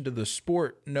attention to the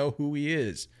sport know who he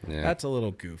is? Yeah. That's a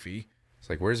little goofy. It's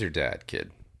like, where's your dad,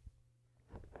 kid?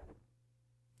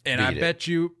 And I bet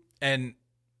you, and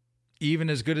even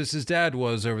as good as his dad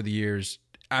was over the years,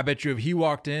 I bet you if he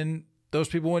walked in, those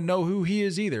people wouldn't know who he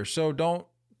is either. So don't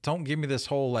give me this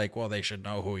whole like, well, they should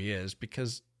know who he is,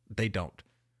 because they don't.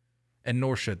 And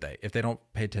nor should they if they don't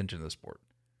pay attention to the sport.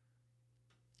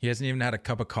 He hasn't even had a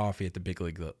cup of coffee at the big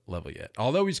league level yet,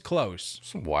 although he's close.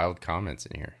 Some wild comments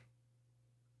in here.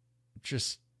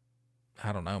 Just,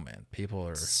 I don't know, man. People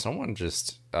are... Someone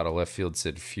just out of left field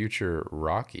said future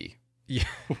Rocky. Yeah.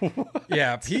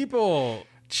 Yeah, people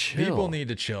need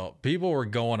to chill. People were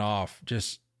going off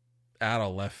just out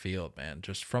of left field, man.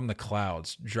 Just from the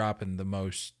clouds, dropping the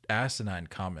most asinine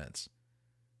comments.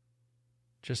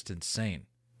 Just insane.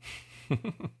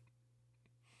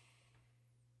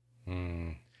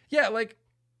 Yeah, like,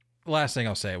 last thing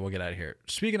I'll say, we'll get out of here.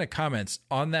 Speaking of comments,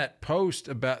 on that post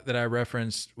about that I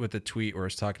referenced with the tweet where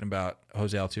it's talking about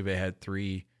Jose Altuve had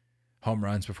 3 home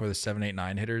runs before the 7, 8,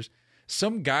 9 hitters,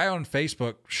 some guy on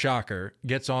Facebook, shocker,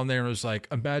 gets on there and was like,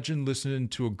 imagine listening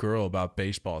to a girl about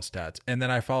baseball stats. And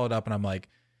then I followed up and I'm like,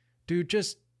 dude,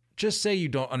 just say you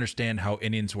don't understand how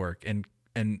innings work and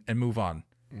move on.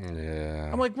 Yeah.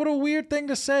 I'm like, what a weird thing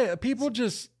to say. People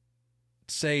just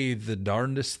say the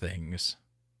darndest things.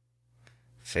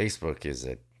 Facebook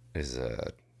is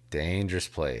a dangerous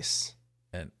place.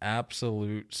 An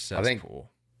absolute cesspool. I think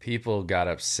people got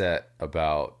upset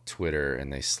about Twitter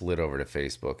and they slid over to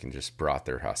Facebook and just brought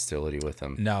their hostility with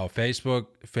them. No,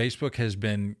 Facebook has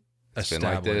been established.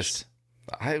 Been like this.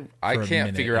 I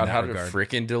can't figure out how to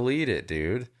freaking delete it,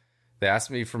 dude. They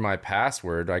asked me for my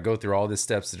password. I go through all the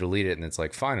steps to delete it, and it's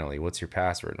like, finally, what's your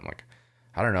password? I'm like,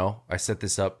 I don't know. I set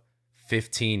this up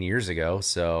 15 years ago,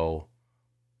 so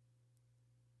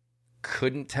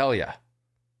couldn't tell you.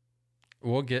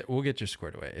 We'll get you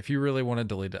squared away. If you really want to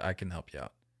delete it, I can help you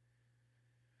out.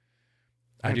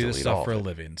 I do this stuff for a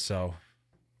living, so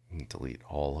delete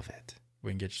all of it.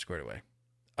 We can get you squared away.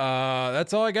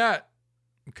 That's all I got.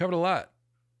 We covered a lot.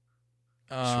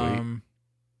 Sweet.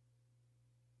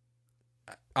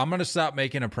 I'm gonna stop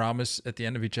making a promise at the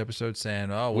end of each episode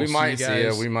saying, "Oh, we might see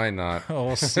you, we might not.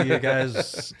 We'll see you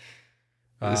guys."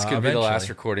 This could eventually be the last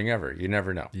recording ever. You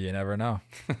never know. You never know.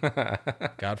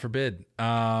 God forbid.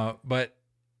 But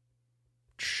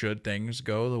should things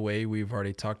go the way we've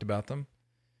already talked about them,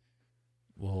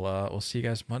 we'll see you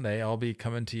guys Monday. I'll be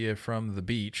coming to you from the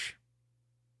beach.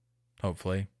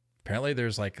 Hopefully. Apparently,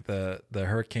 there's like the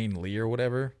Hurricane Lee or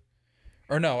whatever.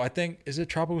 Or no, I think, is it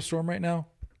tropical storm right now?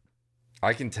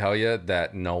 I can tell you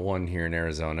that no one here in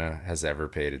Arizona has ever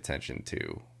paid attention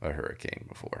to a hurricane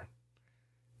before.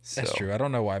 So, that's true. I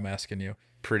don't know why I'm asking you.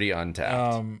 Pretty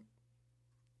untapped.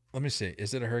 Let me see.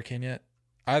 Is it a hurricane yet?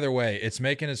 Either way, it's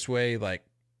making its way like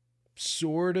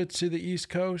sort of to the East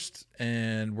Coast,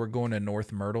 and we're going to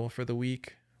North Myrtle for the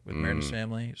week with Meredith's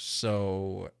family.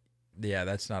 So, yeah,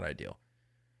 that's not ideal.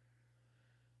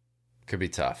 Could be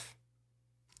tough.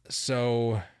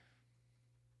 So,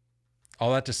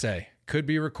 all that to say, could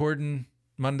be recording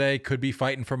Monday, could be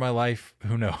fighting for my life.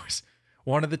 Who knows?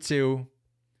 One of the two.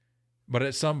 But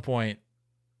at some point,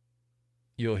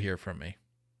 you'll hear from me.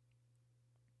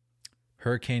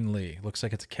 Hurricane Lee. Looks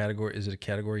like it's a category. Is it a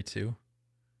category 2?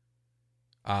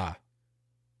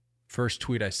 First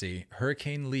tweet I see.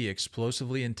 Hurricane Lee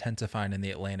explosively intensifying in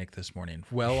the Atlantic this morning.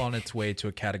 Well on its way to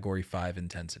a category 5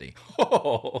 intensity.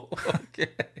 Oh, okay.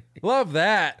 Love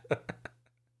that.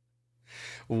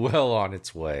 Well on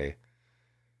its way.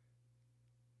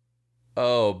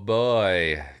 Oh,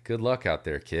 boy. Good luck out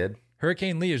there, kid.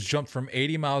 Hurricane Lee has jumped from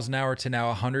 80 miles an hour to now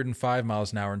 105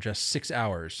 miles an hour in just 6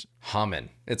 hours. Humming.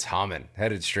 It's humming.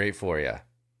 Headed straight for you.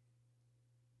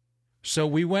 So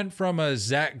we went from a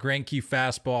Zach Greinke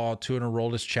fastball to an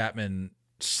Aroldis Chapman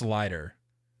slider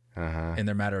in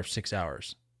their matter of 6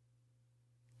 hours.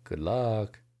 Good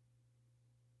luck.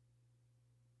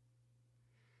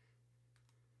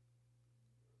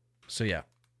 So, yeah.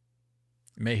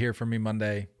 You may hear from me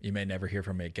Monday. You may never hear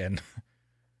from me again.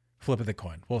 Flip of the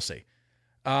coin. We'll see.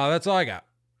 That's all I got.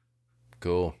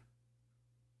 Cool.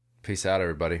 Peace out,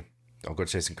 everybody. Don't go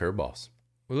chasing curveballs.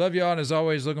 We love you all, and as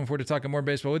always, looking forward to talking more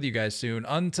baseball with you guys soon.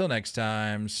 Until next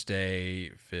time,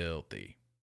 stay filthy.